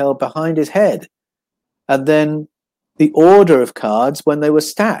cards being held behind his head. And then the order of cards when they were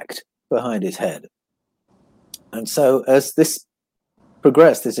stacked behind his head. And so as this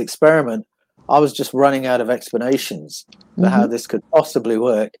progressed, this experiment, I was just running out of explanations for how this could possibly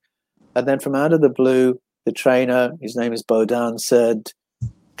work. And then from out of the blue, the trainer, his name is Bodan, said,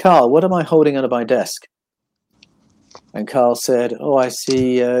 "Carl, what am I holding under my desk?" And Carl said, "Oh, I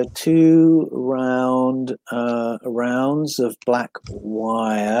see two rounds of black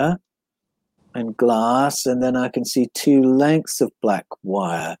wire and glass, and then I can see two lengths of black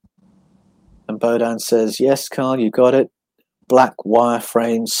wire." And Bodan says, "Yes, Carl, you got it. Black wire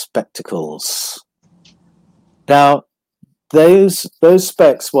frame spectacles." Now, those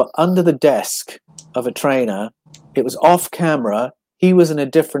specs were under the desk of a trainer. It was off camera. He was in a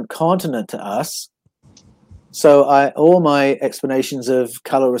different continent to us. So all my explanations of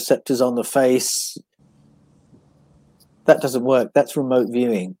color receptors on the face, that doesn't work. That's remote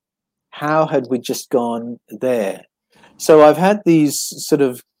viewing. How had we just gone there? So I've had these sort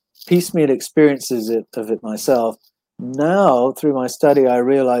of piecemeal experiences of it myself. Now, through my study, I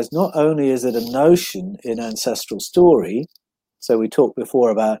realize not only is it a notion in ancestral story, so we talked before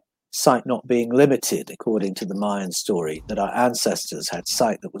about sight not being limited, according to the Mayan story, that our ancestors had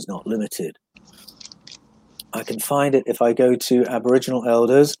sight that was not limited. I can find it if I go to Aboriginal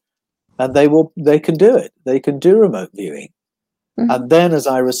elders, and they can do it. They can do remote viewing. And then as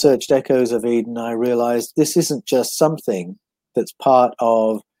I researched Echoes of Eden, I realized this isn't just something that's part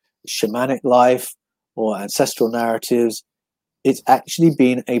of shamanic life or ancestral narratives. It's actually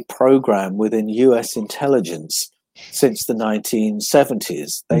been a program within US intelligence since the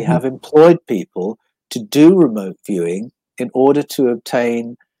 1970s. They have employed people to do remote viewing in order to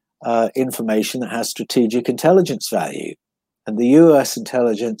obtain information that has strategic intelligence value. And the US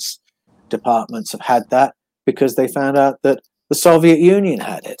intelligence departments have had that because they found out that the Soviet Union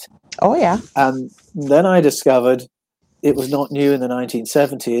had it. Oh, yeah. And then I discovered it was not new in the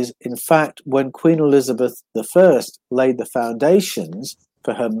 1970s. In fact, when Queen Elizabeth I laid the foundations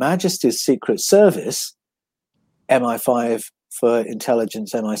for Her Majesty's Secret Service, MI5 for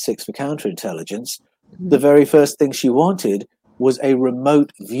intelligence, MI6 for counterintelligence, the very first thing she wanted was a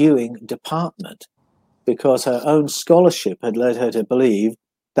remote viewing department. because her own scholarship had led her to believe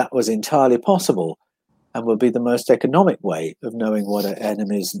that was entirely possible and would be the most economic way of knowing what her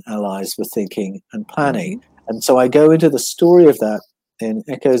enemies and allies were thinking and planning. Mm-hmm. And so I go into the story of that in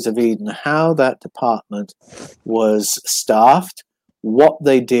Echoes of Eden, how that department was staffed, what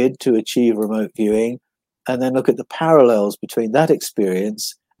they did to achieve remote viewing, and then look at the parallels between that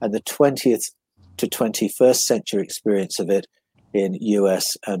experience and the 20th to 21st century experience of it in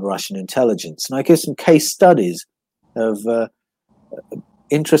US and Russian intelligence. And I give some case studies of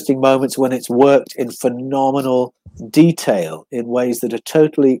interesting moments when it's worked in phenomenal detail in ways that are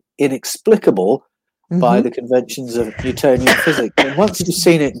totally inexplicable by the conventions of Newtonian physics. And once you've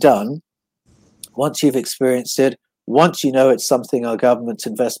seen it done, once you've experienced it, once you know it's something our governments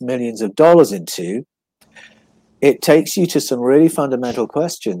invest millions of dollars into, it takes you to some really fundamental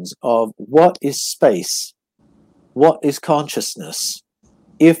questions of what is space? What is consciousness?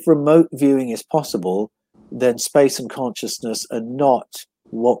 If remote viewing is possible, then space and consciousness are not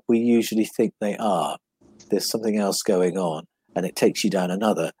what we usually think they are. There's something else going on, and it takes you down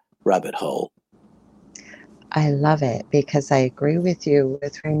another rabbit hole. I love it because I agree with you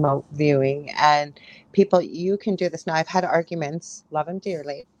with remote viewing, and people, you can do this. Now, I've had arguments, love him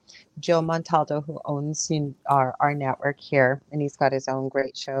dearly. Joe Montaldo, who owns our network here, and he's got his own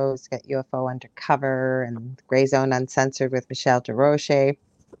great shows, got UFO Undercover and Gray Zone Uncensored with Michelle DeRoche.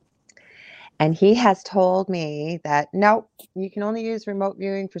 And he has told me that, no, you can only use remote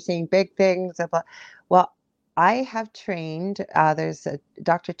viewing for seeing big things. Well, I have trained, there's a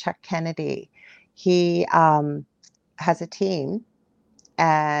Dr. Chuck Kennedy. He has a team,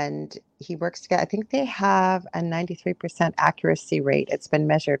 and he works together. I think they have a 93% accuracy rate. It's been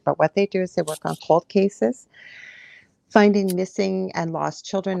measured. But what they do is they work on cold cases, finding missing and lost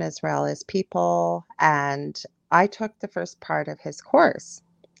children as well as people. And I took the first part of his course.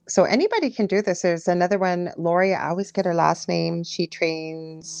 So anybody can do this. There's another one, Lori, I always get her last name. She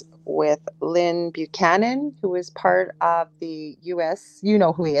trains with Lynn Buchanan, who is part of the U.S., you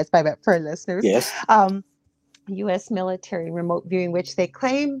know who he is, by for listeners. Yes. U.S. military remote viewing, which they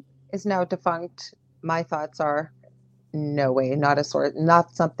claim is now defunct. My thoughts are, no way, not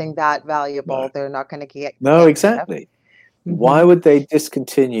something that valuable. No. They're not going to get. No, exactly. Why would they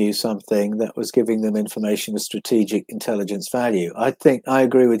discontinue something that was giving them information with strategic intelligence value? I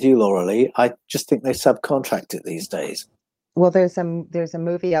agree with you, Lorilei. I just think they subcontract it these days. Well, there's a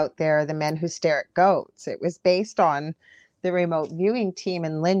movie out there, The Men Who Stare at Goats. It was based on the remote viewing team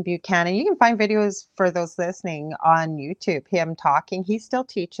and Lynn Buchanan. You can find videos for those listening on YouTube, him talking. He still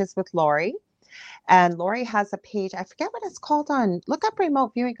teaches with Lori. And Lori has a page, I forget what it's called look up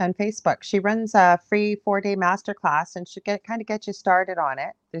remote viewing on Facebook. She runs a free 4-day masterclass, and she kind of get you started on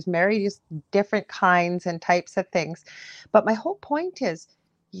it. There's various different kinds and types of things. But my whole point is,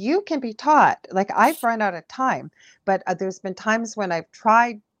 you can be taught. Like, I've run out of time, but there's been times when I've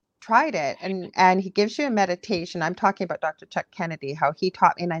tried it, and he gives you a meditation. I'm talking about Dr. Chuck Kennedy, how he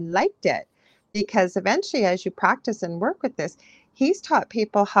taught me, and I liked it because eventually, as you practice and work with this, he's taught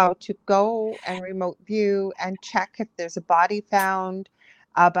people how to go and remote view and check if there's a body found,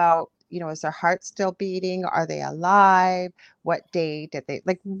 about, is their heart still beating? Are they alive? What day did they,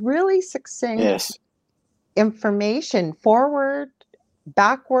 like, really succinct information, forward,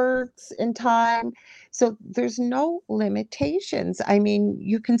 backwards in time. So there's no limitations. I mean,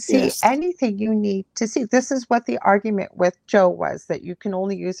 you can see anything you need to see. This is what the argument with Joe was, that you can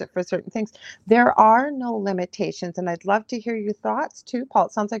only use it for certain things. There are no limitations. And I'd love to hear your thoughts too, Paul.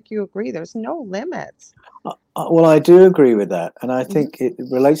 It sounds like you agree. There's no limits. Well, I do agree with that. And I think it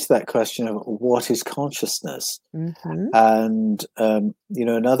relates to that question of what is consciousness? And,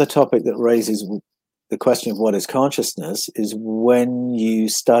 another topic that raises the question of what is consciousness is when you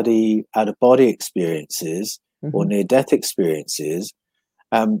study out-of-body experiences or near-death experiences,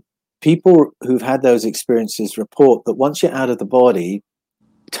 people who've had those experiences report that once you're out of the body,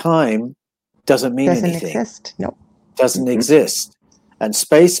 time doesn't mean anything. Doesn't exist. No. Doesn't exist. And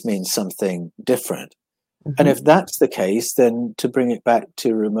space means something different. And if that's the case, then to bring it back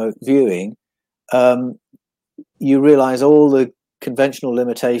to remote viewing, you realize all the conventional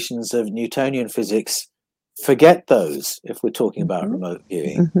limitations of Newtonian physics, forget those if we're talking about remote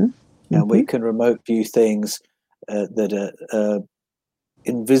viewing. And we can remote view things that are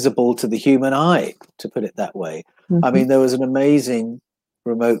invisible to the human eye, to put it that way. I mean, there was an amazing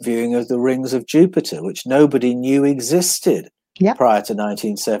remote viewing of the rings of Jupiter, which nobody knew existed prior to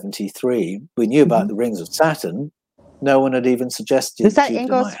 1973. We knew about the rings of Saturn. No one had even suggested was that Jupiter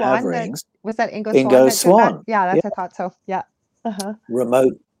Ingo might Swann have rings. Was that Ingo Ingo Swann? Yeah, I thought so. Yeah.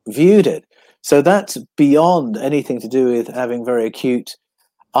 Remote viewed it. So that's beyond anything to do with having very acute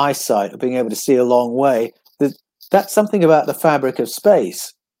eyesight, of being able to see a long way, that's something about the fabric of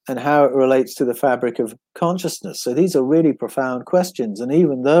space and how it relates to the fabric of consciousness. So these are really profound questions. And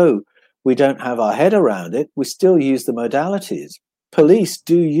even though we don't have our head around it, we still use the modalities. Police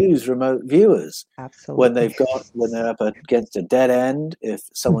do use remote viewers. Absolutely. When they're up against a dead end, if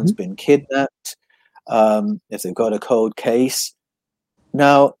someone's been kidnapped, if they've got a cold case.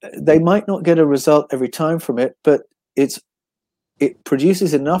 Now, they might not get a result every time from it, but it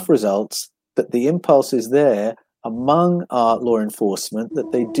produces enough results that the impulse is there among our law enforcement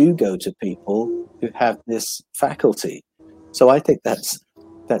that they do go to people who have this faculty. So I think that's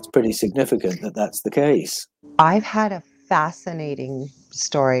pretty significant that that's the case. I've had a fascinating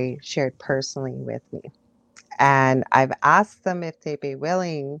story shared personally with me, and I've asked them if they'd be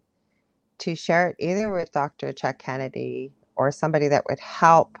willing to share it either with Dr. Chuck Kennedy or somebody that would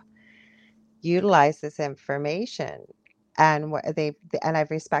help utilize this information. And I've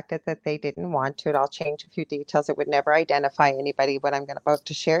respected that they didn't want to. I'll change a few details. It would never identify anybody what I'm about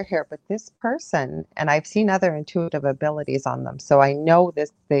to share here. But this person, and I've seen other intuitive abilities on them, so I know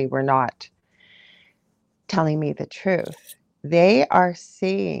this, they were not telling me the truth. They are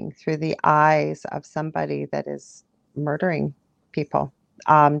seeing through the eyes of somebody that is murdering people,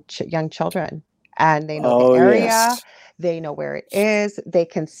 young children, and they know the area. Yes. They know where it is. They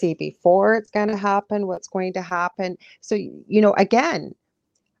can see before it's going to happen, what's going to happen. So, again,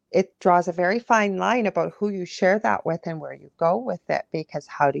 it draws a very fine line about who you share that with and where you go with it, because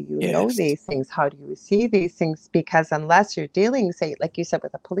how do you know these things? How do you see these things? Because unless you're dealing, say, like you said,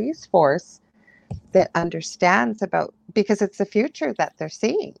 with a police force that understands about, because it's the future that they're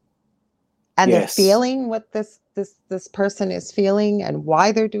seeing, and they're feeling what this person is feeling and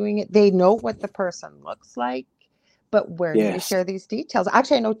why they're doing it. They know what the person looks like, but where do you share these details?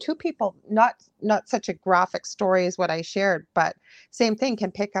 Actually, I know two people, not such a graphic story as what I shared, but same thing,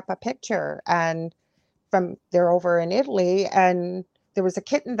 can pick up a picture, and they're over in Italy, and there was a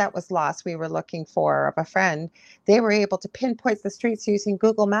kitten that was lost we were looking for, of a friend. They were able to pinpoint the streets using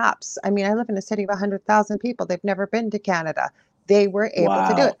Google Maps. I mean, I live in a city of 100,000 people. They've never been to Canada. They were able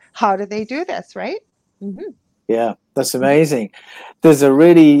to do it. How do they do this, right? Mm-hmm. Yeah, that's amazing. There's a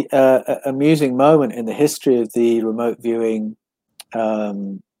really amusing moment in the history of the remote viewing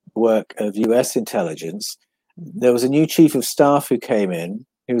work of US intelligence. There was a new chief of staff who came in.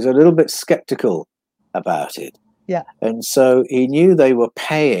 He was a little bit skeptical about it. Yeah. And so he knew they were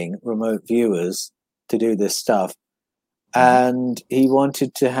paying remote viewers to do this stuff. And he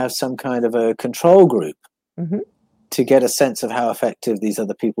wanted to have some kind of a control group to get a sense of how effective these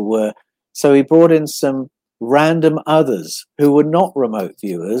other people were. So he brought in some random others who were not remote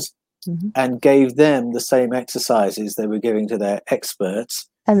viewers and gave them the same exercises they were giving to their experts.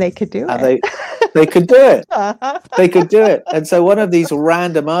 And they could do it. They could do it. They could do it. And so one of these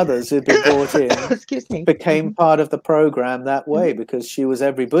random others who'd been brought in became part of the program that way, because she was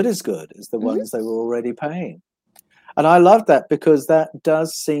every bit as good as the ones they were already paying. And I love that, because that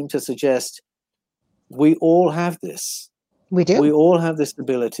does seem to suggest we all have this. We do. We all have this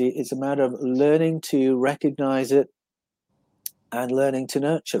ability. It's a matter of learning to recognize it and learning to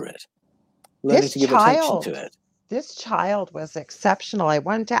nurture it, learning to give attention to it. This child was exceptional. I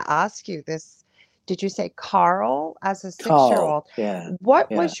wanted to ask you this. Did you say Carl as a 6-year-old? What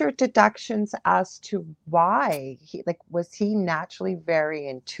was your deductions as to why was he naturally very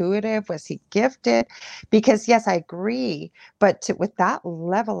intuitive? Was he gifted? Because yes, I agree, but with that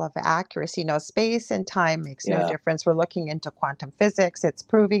level of accuracy, space and time makes no difference. We're looking into quantum physics. It's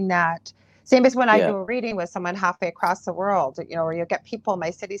proving that. Same as when I do a reading with someone halfway across the world, where you'll get people in my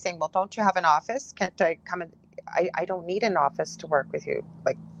city saying, well, don't you have an office? Can't I come in? I don't need an office to work with you.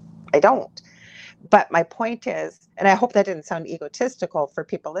 I don't. But my point is, and I hope that didn't sound egotistical for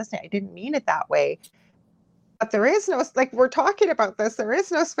people listening, I didn't mean it that way. But there is no, we're talking about this, there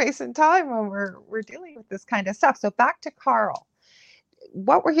is no space and time when we're dealing with this kind of stuff. So back to Carl.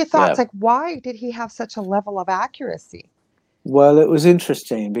 What were your thoughts? Why did he have such a level of accuracy? Well, it was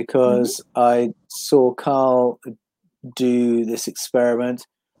interesting because I saw Carl do this experiment.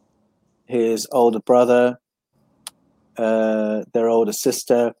 His older brother, their older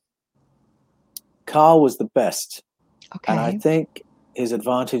sister. Carl was the best. Okay. And I think his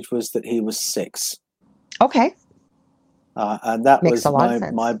advantage was that he was 6. Okay. And that was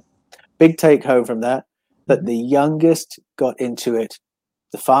my big take home from that the youngest got into it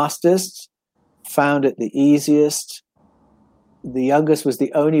the fastest, found it the easiest. The youngest was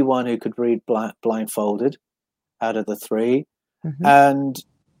the only one who could read blindfolded out of the 3. And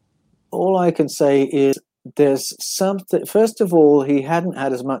all I can say is there's something, first of all, he hadn't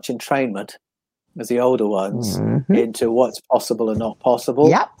had as much entrainment as the older ones, into what's possible and not possible.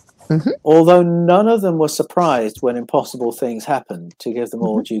 Yep. Although none of them were surprised when impossible things happened, to give them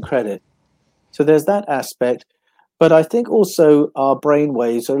all due credit. So there's that aspect. But I think also our brain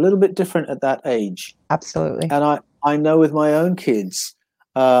waves are a little bit different at that age. Absolutely. And I know with my own kids,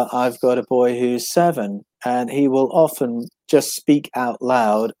 I've got a boy who's 7, and he will often just speak out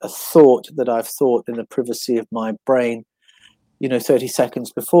loud a thought that I've thought in the privacy of my brain, 30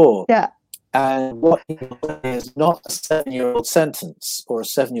 seconds before. Yeah. And what he will say is not a 7-year-old sentence or a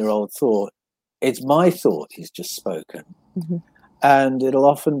 7-year-old thought. It's my thought he's just spoken. And it'll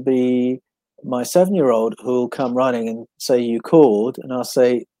often be my 7-year-old who will come running and say, "You called," and I'll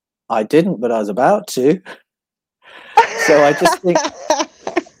say, "I didn't, but I was about to." So I just think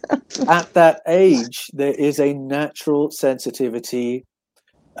at that age, there is a natural sensitivity.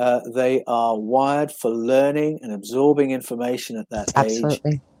 They are wired for learning and absorbing information at that age.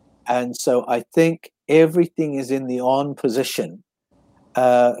 And so I think everything is in the on position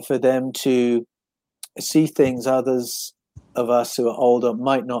for them to see things others of us who are older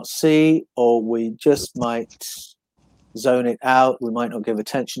might not see, or we just might zone it out. We might not give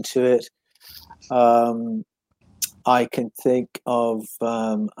attention to it. I can think of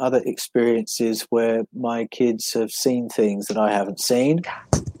other experiences where my kids have seen things that I haven't seen.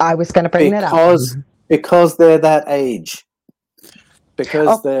 I was going to bring that up. Because they're that age.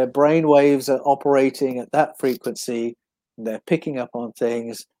 Because their brain waves are operating at that frequency, they're picking up on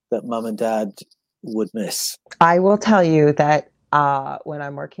things that mum and dad would miss. I will tell you that when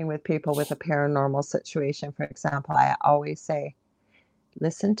I'm working with people with a paranormal situation, for example, I always say,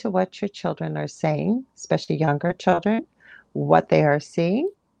 listen to what your children are saying, especially younger children, what they are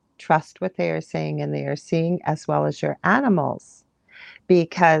seeing, trust what they are saying and they are seeing, as well as your animals,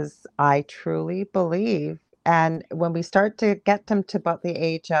 because I truly believe. And when we start to get them to about the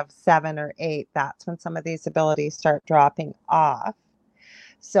age of 7 or 8, that's when some of these abilities start dropping off.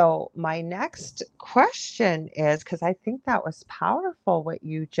 So my next question is, because I think that was powerful what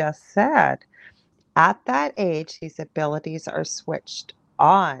you just said. At that age, these abilities are switched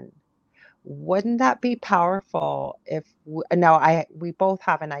on. Wouldn't that be powerful if we both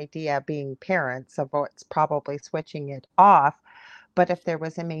have an idea being parents of what's probably switching it off, but if there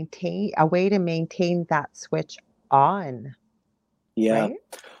was a way to maintain that switch on. Yeah. Right?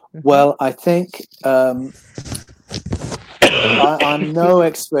 Well, I think I'm no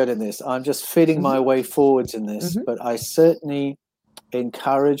expert in this. I'm just feeding my way forwards in this, but I certainly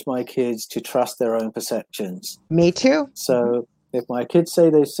encourage my kids to trust their own perceptions. Me too. So if my kids say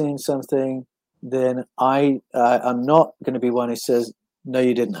they've seen something, then I'm not going to be one who says, "No,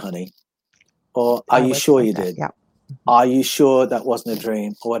 you didn't, honey," or "Are you sure you did?" Yeah. "Are you sure that wasn't a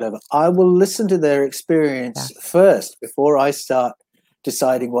dream?" or whatever. I will listen to their experience first before I start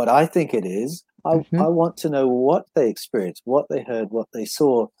deciding what I think it is. I want to know what they experienced, what they heard, what they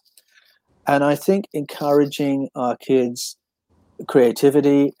saw. And I think encouraging our kids'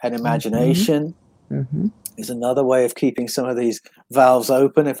 creativity and imagination is another way of keeping some of these valves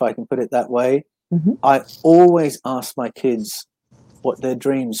open, if I can put it that way. I always ask my kids what their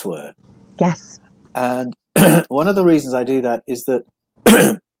dreams were. Yes. And one of the reasons I do that is that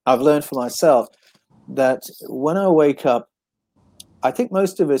I've learned for myself that when I wake up, I think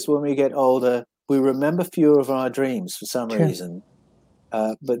most of us, when we get older, we remember fewer of our dreams for some reason.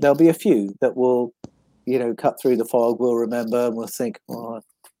 But there'll be a few that will, cut through the fog, we'll remember, and we'll think, "Oh, I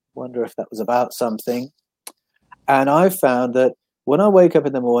wonder if that was about something." And I've found that when I wake up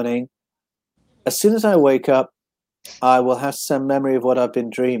in the morning, as soon as I wake up, I will have some memory of what I've been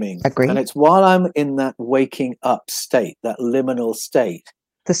dreaming. Agreed. And it's while I'm in that waking up state, that liminal state.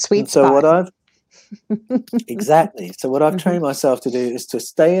 The sweet spot. So what I've So what I've trained myself to do is to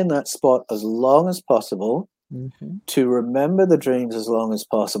stay in that spot as long as possible, to remember the dreams as long as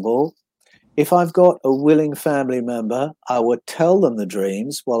possible. If I've got a willing family member, I would tell them the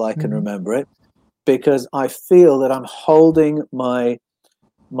dreams while I can remember it, because I feel that I'm holding my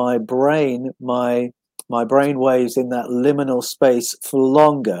brain waves in that liminal space for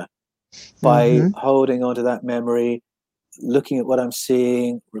longer by holding onto that memory, looking at what I'm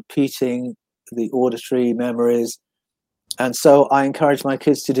seeing, repeating the auditory memories. And so I encourage my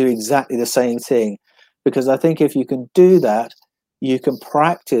kids to do exactly the same thing, because I think if you can do that, you can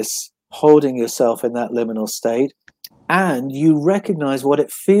practice holding yourself in that liminal state, and you recognize what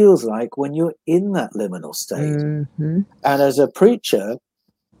it feels like when you're in that liminal state. And as a preacher,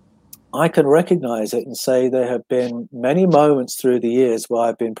 I can recognize it and say there have been many moments through the years where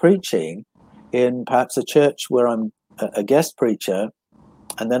I've been preaching in perhaps a church where I'm a guest preacher,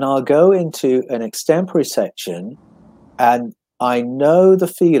 and then I'll go into an extempore section and I know the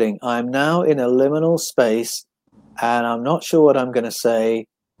feeling. I'm now in a liminal space, and I'm not sure what I'm going to say.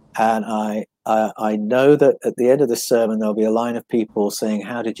 And I know that at the end of the sermon, there'll be a line of people saying,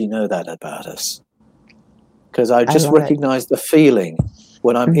 "How did you know that about us?" Because I just recognize the feeling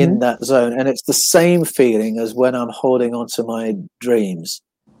when I'm in that zone. And it's the same feeling as when I'm holding on to my dreams.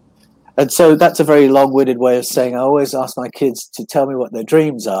 And so that's a very long-winded way of saying I always ask my kids to tell me what their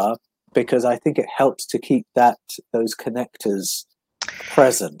dreams are, because I think it helps to keep those connectors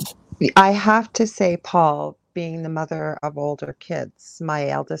present. I have to say, Paul, being the mother of older kids, my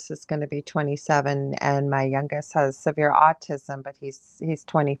eldest is going to be 27 and my youngest has severe autism, but he's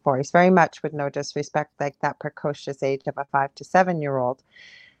 24. He's very much, with no disrespect, like that precocious age of a 5 to 7-year-old.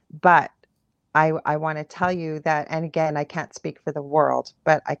 But I want to tell you that, and again, I can't speak for the world,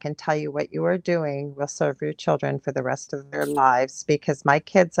 but I can tell you what you are doing will serve your children for the rest of their lives, because my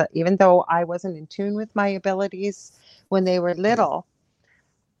kids, even though I wasn't in tune with my abilities when they were little,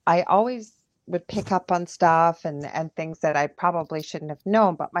 I always would pick up on stuff and things that I probably shouldn't have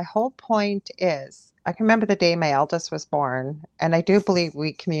known. But my whole point is, I can remember the day my eldest was born, and I do believe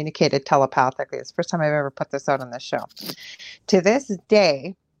we communicated telepathically. It's the first time I've ever put this out on the show. To this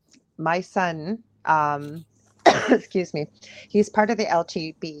day, my son, excuse me, he's part of the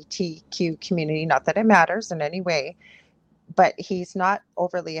LGBTQ community. Not that it matters in any way, but he's not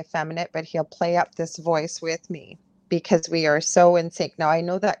overly effeminate, but he'll play up this voice with me because we are so in sync. Now, I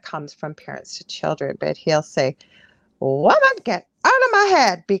know that comes from parents to children, but he'll say, "Woman, get out of my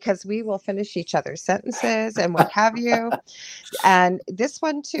head," because we will finish each other's sentences and what have you. And this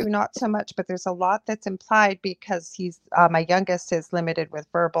one too, not so much, but there's a lot that's implied because he's my youngest is limited with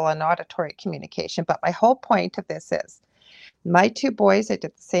verbal and auditory communication. But my whole point of this is my two boys, I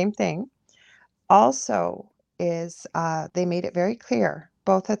did the same thing. Also, is they made it very clear,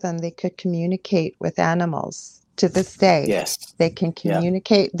 both of them, they could communicate with animals. To this day, Yes. they can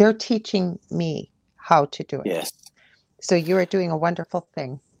communicate. Yeah. They're teaching me how to do it. Yes. So you are doing a wonderful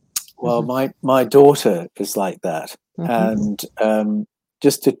thing. Well, my daughter is like that. And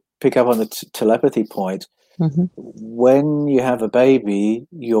just to pick up on the telepathy point, when you have a baby,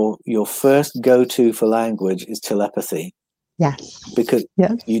 your first go-to for language is telepathy. Yes. Because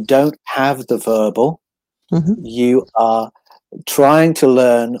you don't have the verbal. You are trying to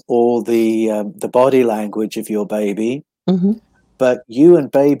learn all the body language of your baby. But you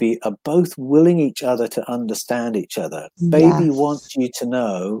and baby are both willing each other to understand each other. Baby wants you to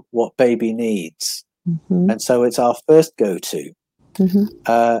know what baby needs. And so it's our first go-to.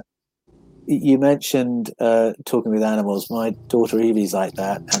 You mentioned talking with animals. My daughter Evie's like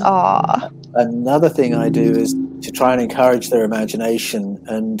that. And another thing I do is to try and encourage their imagination.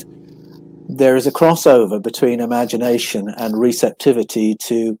 And there is a crossover between imagination and receptivity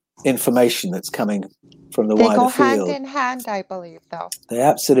to information that's coming from the wider field. They go hand in hand, I believe, though. They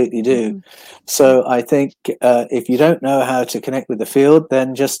absolutely do. So I think if you don't know how to connect with the field,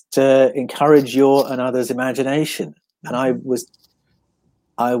 then just encourage your and others' imagination. And I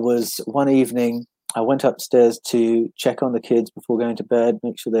was one evening, I went upstairs to check on the kids before going to bed,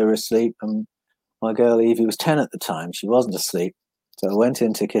 make sure they were asleep. And my girl Evie was 10 at the time. She wasn't asleep. So I went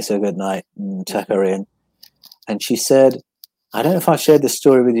in to kiss her goodnight and tuck her in. And she said, I don't know if I shared this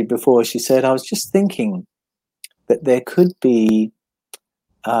story with you before. She said, I was just thinking that there could be,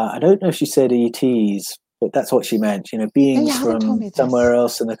 I don't know if she said ETs, but that's what she meant, beings from somewhere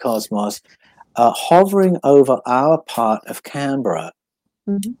else in the cosmos, hovering over our part of Canberra.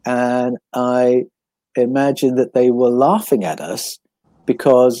 And I imagined that they were laughing at us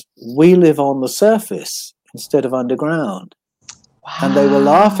because we live on the surface instead of underground. Wow. And they were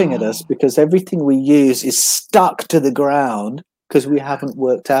laughing at us because everything we use is stuck to the ground because we haven't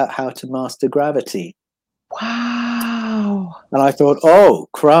worked out how to master gravity. Wow. And I thought, oh,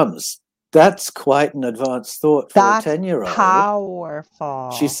 crumbs. That's quite an advanced thought for a 10-year-old.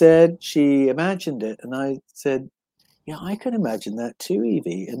 Powerful. She said she imagined it. And I said, yeah, I can imagine that too,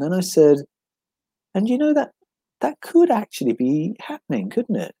 Evie. And then I said, and that could actually be happening,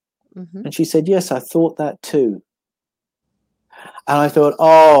 couldn't it? And she said, yes, I thought that too. And I thought,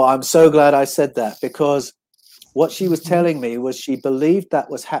 oh, I'm so glad I said that, because what she was telling me was she believed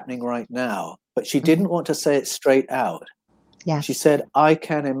that was happening right now, but she didn't want to say it straight out. Yes. She said, I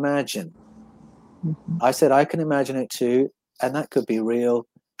can imagine. I said, I can imagine it too, and that could be real.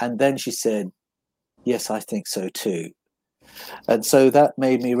 And then she said, yes, I think so too. And so that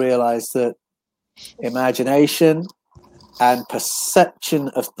made me realize that imagination and perception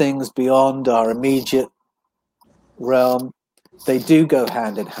of things beyond our immediate realm, they do go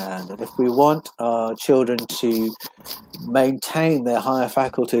hand in hand. And if we want our children to maintain their higher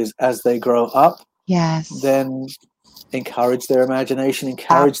faculties as they grow up, then encourage their imagination,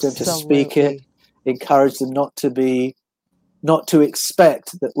 encourage them to speak it, encourage them not to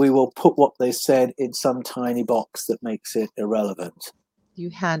expect that we will put what they said in some tiny box that makes it irrelevant. You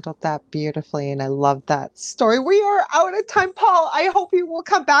handled that beautifully, and I love that story. We are out of time, Paul. I hope you will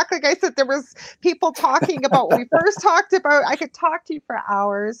come back. Like I said, there was people talking about what we first talked about. I could talk to you for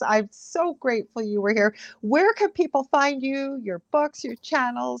hours. I'm so grateful you were here. Where can people find you, your books, your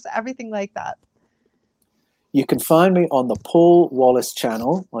channels, everything like that? You can find me on the Paul Wallis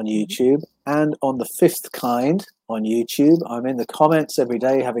channel on YouTube and on the Fifth Kind on YouTube. I'm in the comments every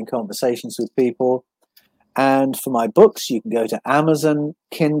day having conversations with people. And for my books, you can go to Amazon,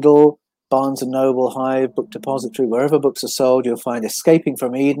 Kindle, Barnes & Noble, Hive, Book Depository, wherever books are sold. You'll find Escaping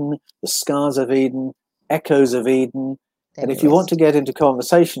from Eden, The Scars of Eden, Echoes of Eden. And if you want to get into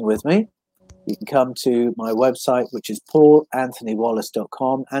conversation with me, you can come to my website, which is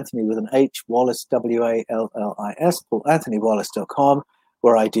paulanthonywallis.com, Anthony with an H, Wallis, W-A-L-L-I-S, paulanthonywallis.com,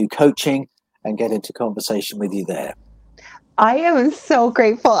 where I do coaching and get into conversation with you there. I am so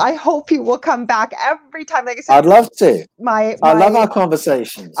grateful. I hope you will come back every time. Like I said, I'd love to. I love our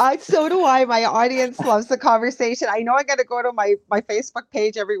conversations. So do I. My audience loves the conversation. I know I got to go to my Facebook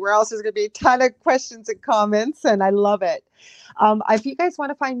page. Everywhere else, there's going to be a ton of questions and comments, and I love it. If you guys want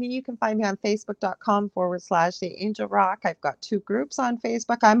to find me, you can find me on facebook.com/The Angel Rock. I've got 2 groups on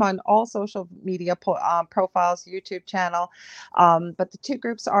Facebook. I'm on all social media profiles, YouTube channel. But the 2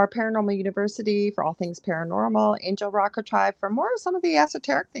 groups are Paranormal University for all things paranormal, Angel Rocker Tribe for more of some of the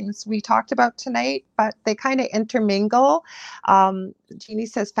esoteric things we talked about tonight, but they kind of intermingle. Jeannie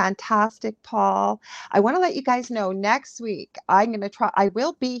says, fantastic, Paul. I want to let you guys know next week, I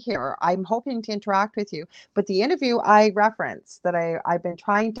will be here. I'm hoping to interact with you, but the interview I referenced that I've been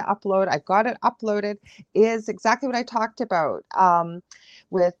trying to upload, I've got it uploaded, is exactly what I talked about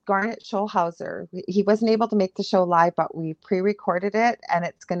with Garnet Scholhauser. He wasn't able to make the show live, but we pre-recorded it, and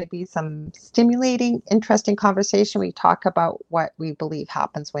it's going to be some stimulating, interesting conversation. We talk about what we believe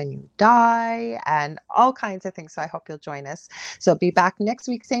happens when you die and all kinds of things. So I hope you'll join us. So be back next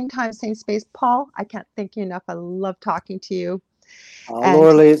week, same time, same space. Paul, I can't thank you enough. I love talking to you.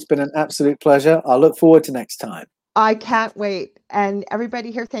 Lorilei, it's been an absolute pleasure. I look forward to next time. I can't wait. And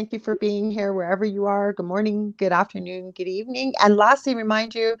everybody here, thank you for being here wherever you are. Good morning, good afternoon, good evening. And lastly,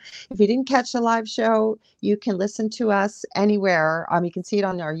 remind you, if you didn't catch the live show, you can listen to us anywhere. You can see it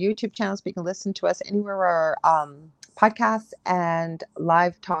on our YouTube channels, but you can listen to us anywhere where our podcasts and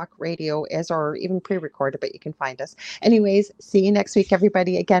live talk radio is, or even pre-recorded, but you can find us. Anyways, see you next week,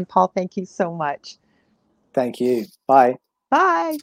 everybody. Again, Paul, thank you so much. Thank you. Bye. Bye.